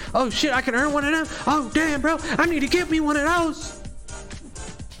shit, I can earn one of them. Oh damn, bro, I need to get me one of those.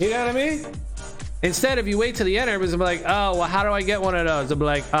 You know what I mean? Instead, if you wait till the end, everybody's gonna be like, oh, well, how do I get one of those? They'll be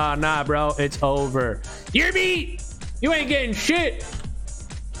like, nah, bro, it's over. You're me. You ain't getting shit.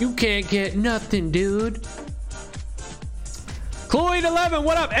 You can't get nothing, dude. Cloyd 11,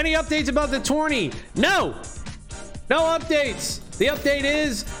 what up? Any updates about the tourney? No updates. The update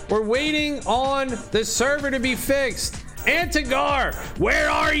is we're waiting on the server to be fixed. Antigar, where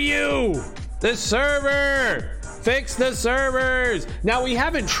are you? The server. Fix the servers. Now, we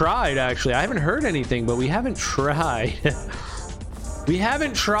haven't tried, actually. I haven't heard anything, but we haven't tried. We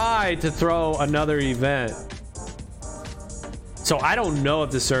haven't tried to throw another event. So I don't know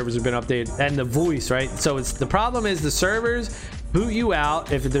if the servers have been updated, and the voice, right? So the problem is the servers boot you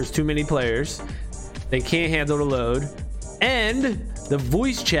out if there's too many players. They can't handle the load, and the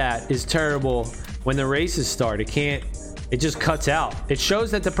voice chat is terrible when the races start. It just cuts out. It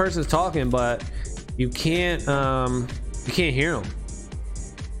shows that the person's talking, but you can't hear them.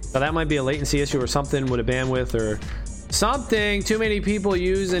 So that might be a latency issue or something with a bandwidth or something. Too many people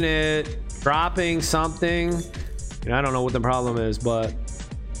using it, dropping something. I don't know what the problem is, but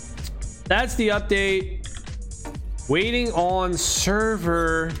that's the update. Waiting on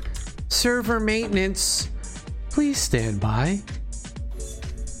server maintenance. Please stand by.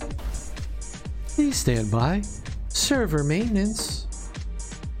 Please stand by. Server maintenance.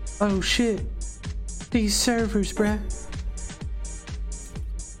 Oh shit. These servers, bruh.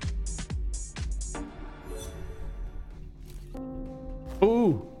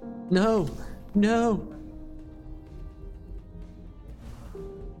 Ooh. No.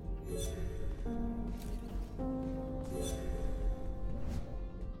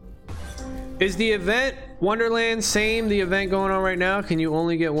 Is the event Wonderland same the event going on right now? Can you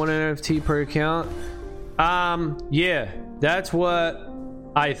only get one NFT per account? Yeah, that's what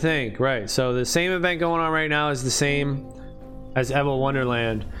I think, right? So the same event going on right now is the same as Eva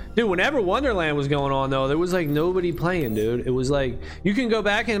Wonderland. Dude, whenever Wonderland was going on though, there was like nobody playing, dude. It was like, you can go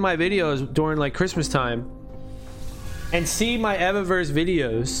back in my videos during like Christmas time and see my Evaverse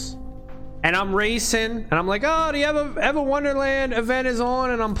videos. And I'm racing, and I'm like, oh, the Eva Wonderland event is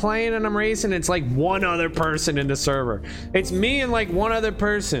on, and I'm playing, and I'm racing. It's like one other person in the server. It's me and like one other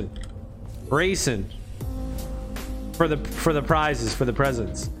person racing for the prizes, for the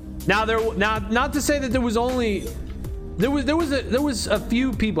presents. Now not to say that there was a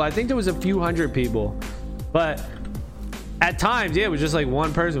few people. I think there was a few hundred people, but at times, yeah, it was just like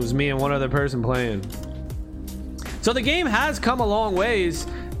one person. It was me and one other person playing. So the game has come a long ways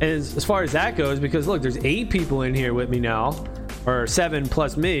as far as that goes, because look, there's 8 people in here with me now, or 7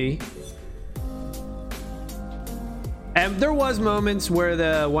 plus me. And there was moments where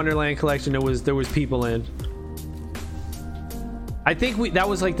the Wonderland collection there was people in. I think that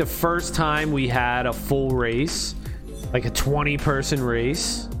was like the first time we had a full race, like a 20-person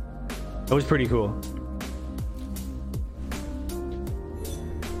race. It was pretty cool.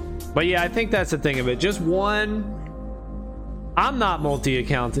 But yeah, I think that's the thing of it. Just one. I'm not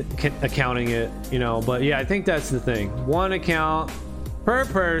accounting it, you know, but yeah, I think that's the thing. One account per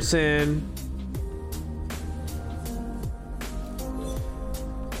person.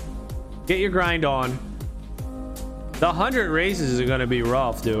 Get your grind on. The 100 races are going to be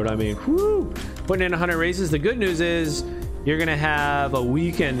rough, dude. I mean, whoo, putting in 100 races. The good news is you're going to have a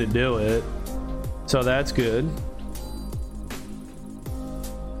weekend to do it. So that's good.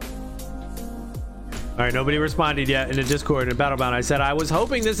 All right, nobody responded yet in the Discord and Battlebound. I said I was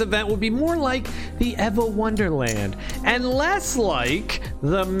hoping this event would be more like the Eva Wonderland and less like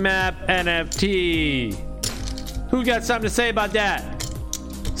the map NFT. Who got something to say about that?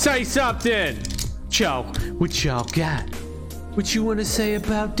 Say something. Joe, what y'all got? What you want to say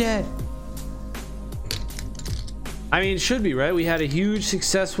about that? I mean, it should be, right? We had a huge,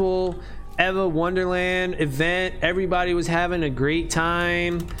 successful Eva Wonderland event. Everybody was having a great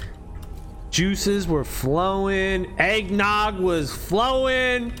time. Juices were flowing. Eggnog was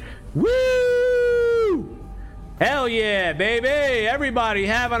flowing. Woo! Hell yeah, baby! Everybody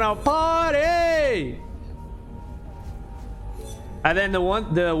having a party! And then the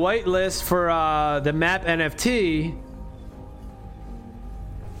white list for the map NFT.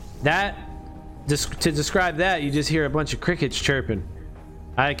 That to describe that, you just hear a bunch of crickets chirping.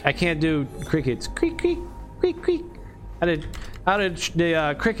 I can't do crickets. Creak creak creak creak. How did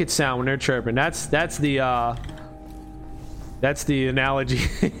the crickets sound when they're chirping? That's the analogy.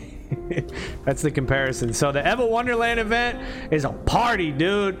 That's the comparison. So the Eva Wonderland event is a party,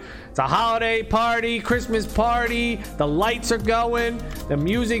 dude. It's a holiday party, Christmas party. The lights are going, the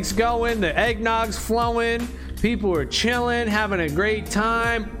music's going, the eggnog's flowing. People are chilling, having a great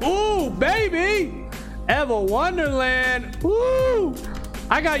time. Ooh, baby! Eva Wonderland. Ooh!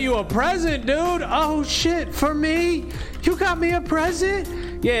 I got you a present, dude. Oh shit, for me? You got me a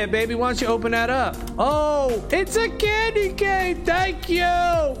present? Yeah, baby, why don't you open that up? Oh, it's a candy cane. Thank you.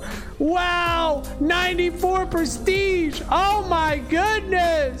 Wow, 94 prestige. Oh my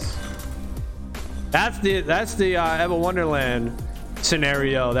goodness. That's the Eva Wonderland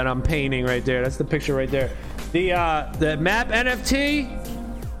scenario that I'm painting right there. That's the picture right there. The map NFT.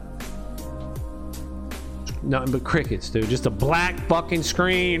 Nothing but crickets, dude. Just a black fucking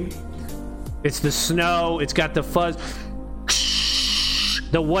screen. It's the snow. It's got the fuzz,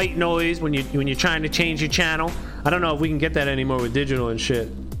 the white noise when you're trying to change your channel. I don't know if we can get that anymore with digital and shit.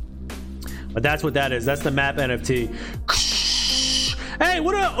 But that's what that is. That's the map NFT. Hey,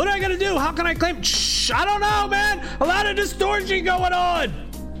 what do I gotta do? How can I claim? I don't know, man. A lot of distortion going on.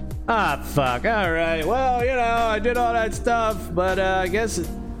 Ah, fuck. All right. Well, you know, I did all that stuff, but I guess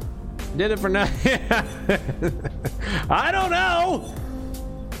did it for nothing. I don't know.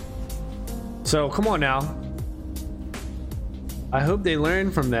 So come on now. I hope they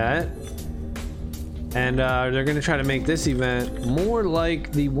learn from that, and they're gonna try to make this event more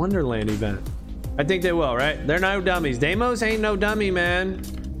like the Wonderland event. I think they will, right? They're no dummies. Deimos ain't no dummy, man.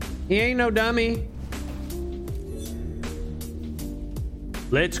 He ain't no dummy.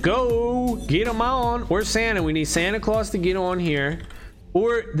 Let's go. Get him on. Or Santa. We need Santa Claus to get on here.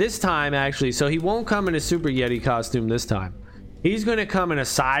 Or this time, actually. So he won't come in a Super Yeti costume this time. He's going to come in a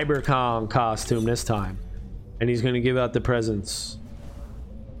CyberCon costume this time. And he's going to give out the presents.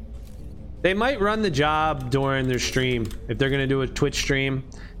 They might run the job during their stream. If they're going to do a Twitch stream,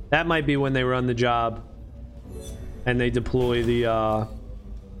 that might be when they run the job. And they deploy the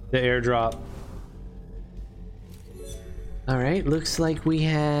airdrop. All right, looks like we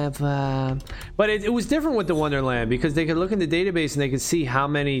have but it was different with the Wonderland because they could look in the database and they could see how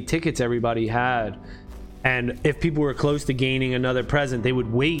many tickets everybody had, and if people were close to gaining another present, they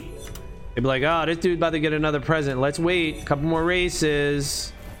would wait. They'd be like, oh, this dude's about to get another present, let's wait a couple more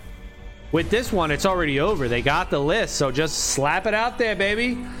races. With this one, it's already over. They got the list, so just slap it out there,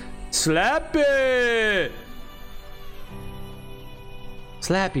 baby. Slap it.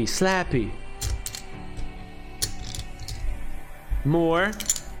 Slappy, slappy. More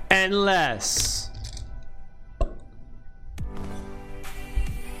and less.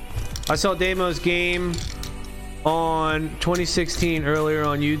 I saw Deimo's game on 2016 earlier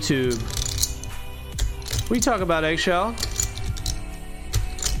on YouTube. What are you talking about, Eggshell?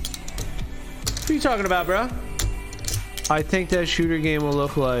 What are you talking about, bro? I think that shooter game will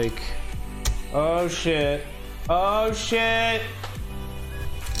look like. Oh shit. Oh shit.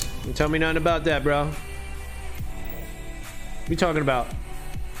 You tell me nothing about that, bro. What you talking about?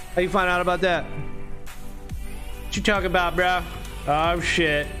 How you find out about that? What you talking about, bro? Oh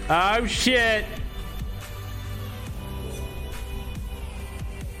shit. Oh shit.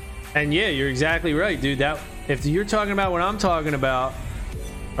 And yeah, you're exactly right, dude. That if you're talking about what I'm talking about,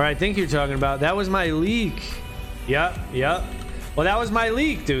 or I think you're talking about, that was my leak. Yep. Well, that was my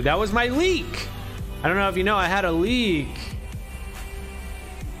leak, dude. That was my leak. I don't know if you know, I had a leak.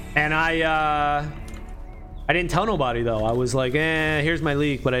 And I didn't tell nobody though. I was like, here's my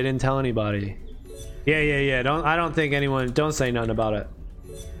leak, but I didn't tell anybody. Yeah. I don't think anyone, don't say nothing about it.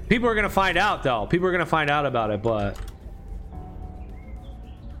 People are gonna find out though. People are gonna find out about it, but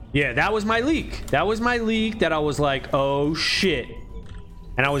yeah, that was my leak. That was my leak that I was like, oh shit.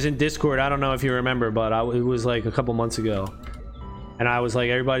 And I was in Discord. I don't know if you remember, but it was like a couple months ago. And I was like,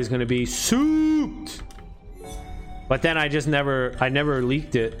 everybody's going to be souped. But then I never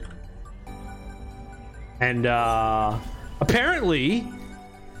leaked it. And apparently,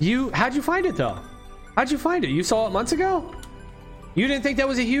 how'd you find it though? How'd you find it? You saw it months ago? You didn't think that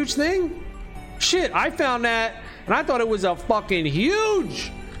was a huge thing? Shit, I found that and I thought it was a fucking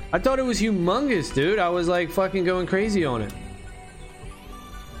huge. I thought it was humongous, dude. I was like fucking going crazy on it.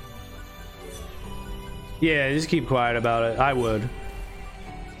 Yeah, just keep quiet about it. I would.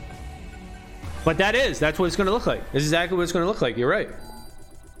 But that's what it's going to look like. This is exactly what it's going to look like. You're right.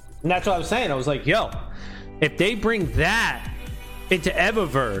 And that's what I was saying. I was like, yo, if they bring that into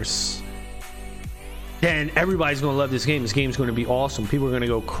Evaverse, then everybody's going to love this game. This game's going to be awesome. People are going to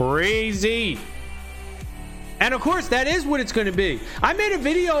go crazy. And of course, that is what it's going to be. I made a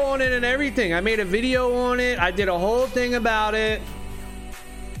video on it and everything. I made a video on it. I did a whole thing about it.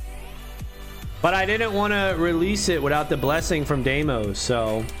 But I didn't want to release it without the blessing from Deimos,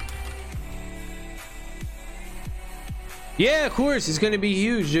 so... Yeah, of course, it's going to be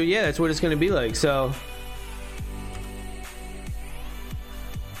huge. Yeah, that's what it's going to be like, so...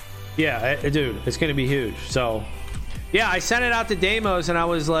 Yeah, dude, it's going to be huge, so... Yeah, I sent it out to Deimos, and I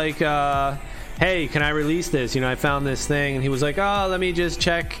was like, hey, can I release this? You know, I found this thing, and he was like, oh, let me just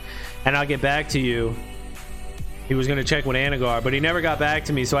check, and I'll get back to you. He was going to check with Anagar, but he never got back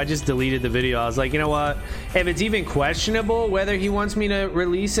to me, so I just deleted the video. I was like, you know what? If it's even questionable whether he wants me to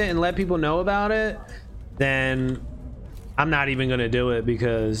release it and let people know about it, then I'm not even going to do it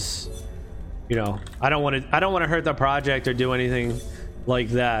because, you know, I don't want to hurt the project or do anything like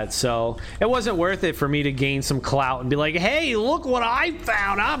that. So it wasn't worth it for me to gain some clout and be like, hey, look what I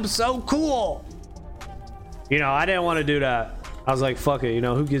found. I'm so cool. You know, I didn't want to do that. I was like, fuck it. You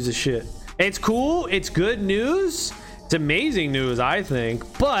know, who gives a shit? It's cool. It's good news. It's amazing news, I think.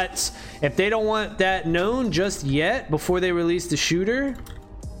 But if they don't want that known just yet before they release the shooter,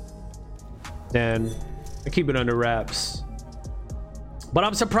 then I keep it under wraps. But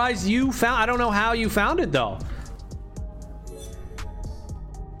I'm surprised you found... I don't know how you found it, though.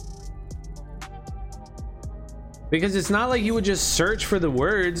 Because it's not like you would just search for the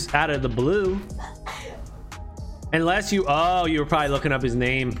words out of the blue. Unless you... Oh, you were probably looking up his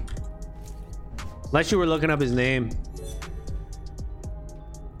name. Unless you were looking up his name.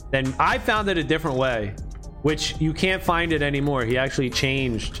 Then I found it a different way, which you can't find it anymore. He actually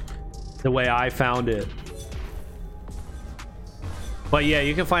changed the way I found it. But yeah,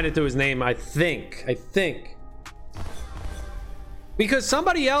 you can find it through his name, I think. Because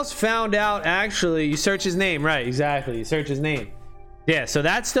somebody else found out, actually, you search his name, right? Exactly, you search his name. Yeah, so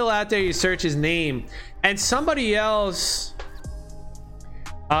that's still out there. You search his name. And somebody else...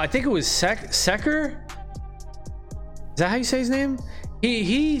 I think it was Secker. Is that how you say his name?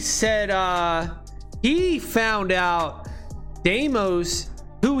 He said he found out Deimos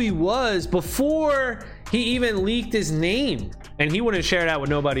who he was before he even leaked his name, and he wouldn't share that with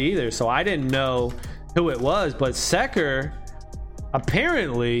nobody either. So I didn't know who it was. But Secker,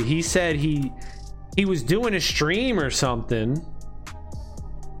 apparently, he said he was doing a stream or something,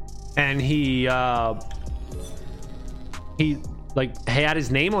 and he like had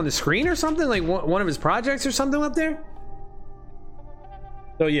his name on the screen or something, like one of his projects or something up there.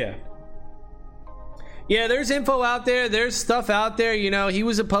 So yeah, there's info out there, there's stuff out there. You know, he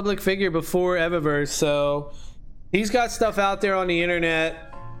was a public figure before Evaverse, so he's got stuff out there on the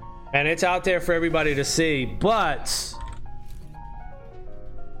internet, and it's out there for everybody to see. But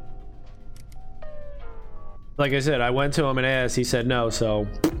like I said, I went to him and asked, he said no, so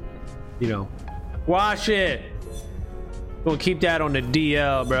you know, wash it. Gonna keep that on the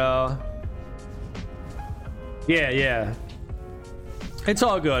DL, bro. Yeah. It's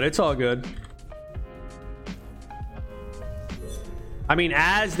all good. It's all good. I mean,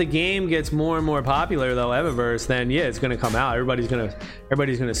 as the game gets more and more popular, though, Evaverse, then yeah, it's gonna come out. Everybody's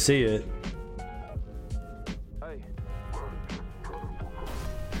gonna see it.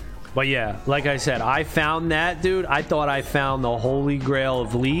 But yeah, like I said, I found that, dude. I thought I found the holy grail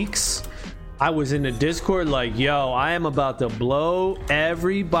of leaks. I was in the Discord like, yo, I am about to blow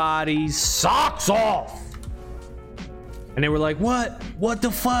everybody's socks off. And they were like, what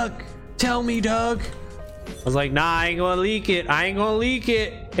the fuck? Tell me, Doug. I was like, nah, I ain't gonna leak it. I ain't gonna leak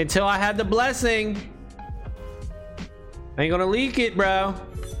it until I have the blessing. I ain't gonna leak it, bro.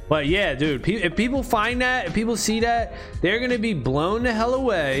 But yeah, dude, if people find that, if people see that, they're gonna be blown the hell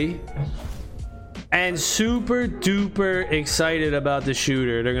away and super duper excited about the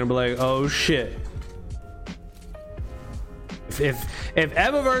shooter. They're gonna be like, oh shit. If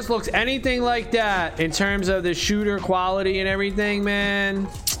Evaverse looks anything like that in terms of the shooter quality and everything, man,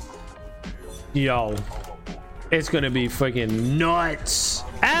 yo, it's gonna be freaking nuts.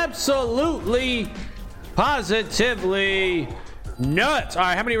 Absolutely, positively nuts. All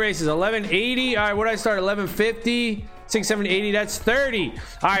right, how many races? 1180. All right, what did I start? 1150. 6, 7, 80. That's 30.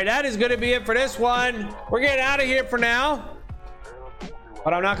 All right, that is gonna be it for this one. We're getting out of here for now.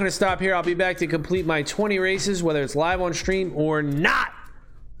 But I'm not going to stop here. I'll be back to complete my 20 races, whether it's live on stream or not.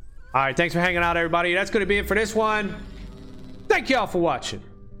 All right, thanks for hanging out, everybody. That's going to be it for this one. Thank you all for watching.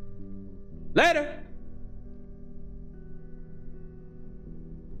 Later.